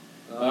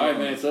 All right,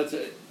 man. So that's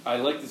it. I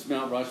like this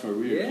Mount Rushmore.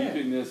 We are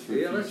keeping this for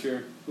the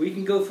future. We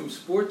can go from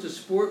sport to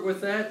sport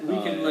with that.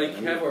 We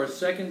can have our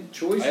second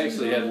choice. I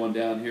actually had one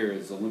down here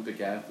as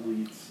Olympic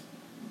athletes.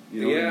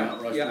 You know,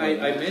 Mount Rushmore.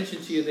 I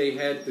mentioned to you they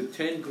had the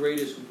 10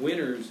 greatest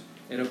winners.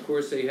 And of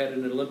course, they had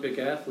an Olympic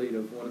athlete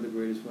of one of the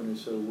greatest winners.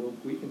 So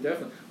we can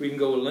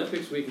go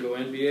Olympics, we can go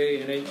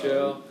NBA,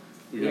 NHL,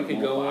 we can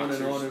go on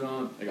and on and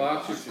on.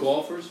 Boxers,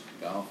 golfers.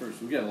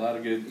 We got a lot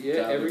of good.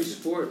 Yeah, every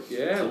sport.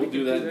 Yeah, so we'll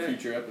do that in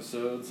future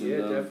episodes. Yeah,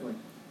 definitely.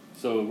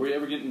 So were you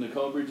ever getting the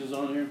Colbridges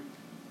on here?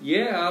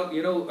 Yeah,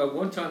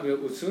 one time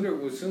as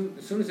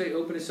soon as they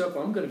open this up,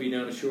 I'm going to be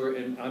down the shore,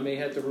 and I may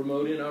have to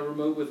remote in. I'll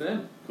remote with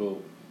them.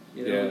 Cool.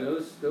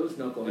 Those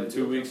knuckleheads. In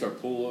 2 weeks, our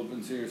pool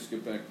opens here,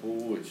 Skipback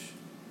Pool, which.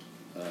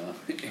 A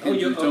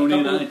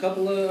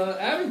couple of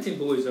Abington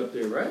boys up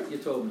there, right? You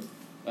told me.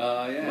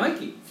 Yeah.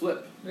 Mikey.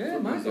 Flip. Yeah,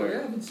 Michael. Yeah,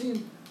 I haven't seen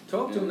him.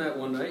 Talked to him that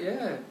one night.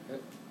 Yeah.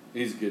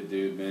 He's a good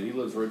dude, man. He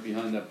lives right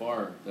behind that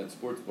bar, that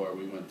sports bar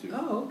we went to.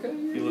 Oh, okay.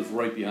 Yeah, he lives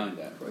right behind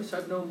that. Christ,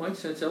 I've known Mike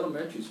since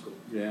elementary school.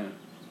 Yeah.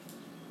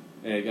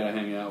 Yeah, you gotta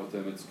hang out with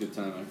him. It's a good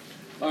time.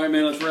 All right,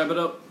 man. Let's wrap it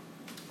up.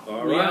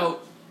 All right.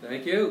 Out.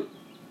 Thank you.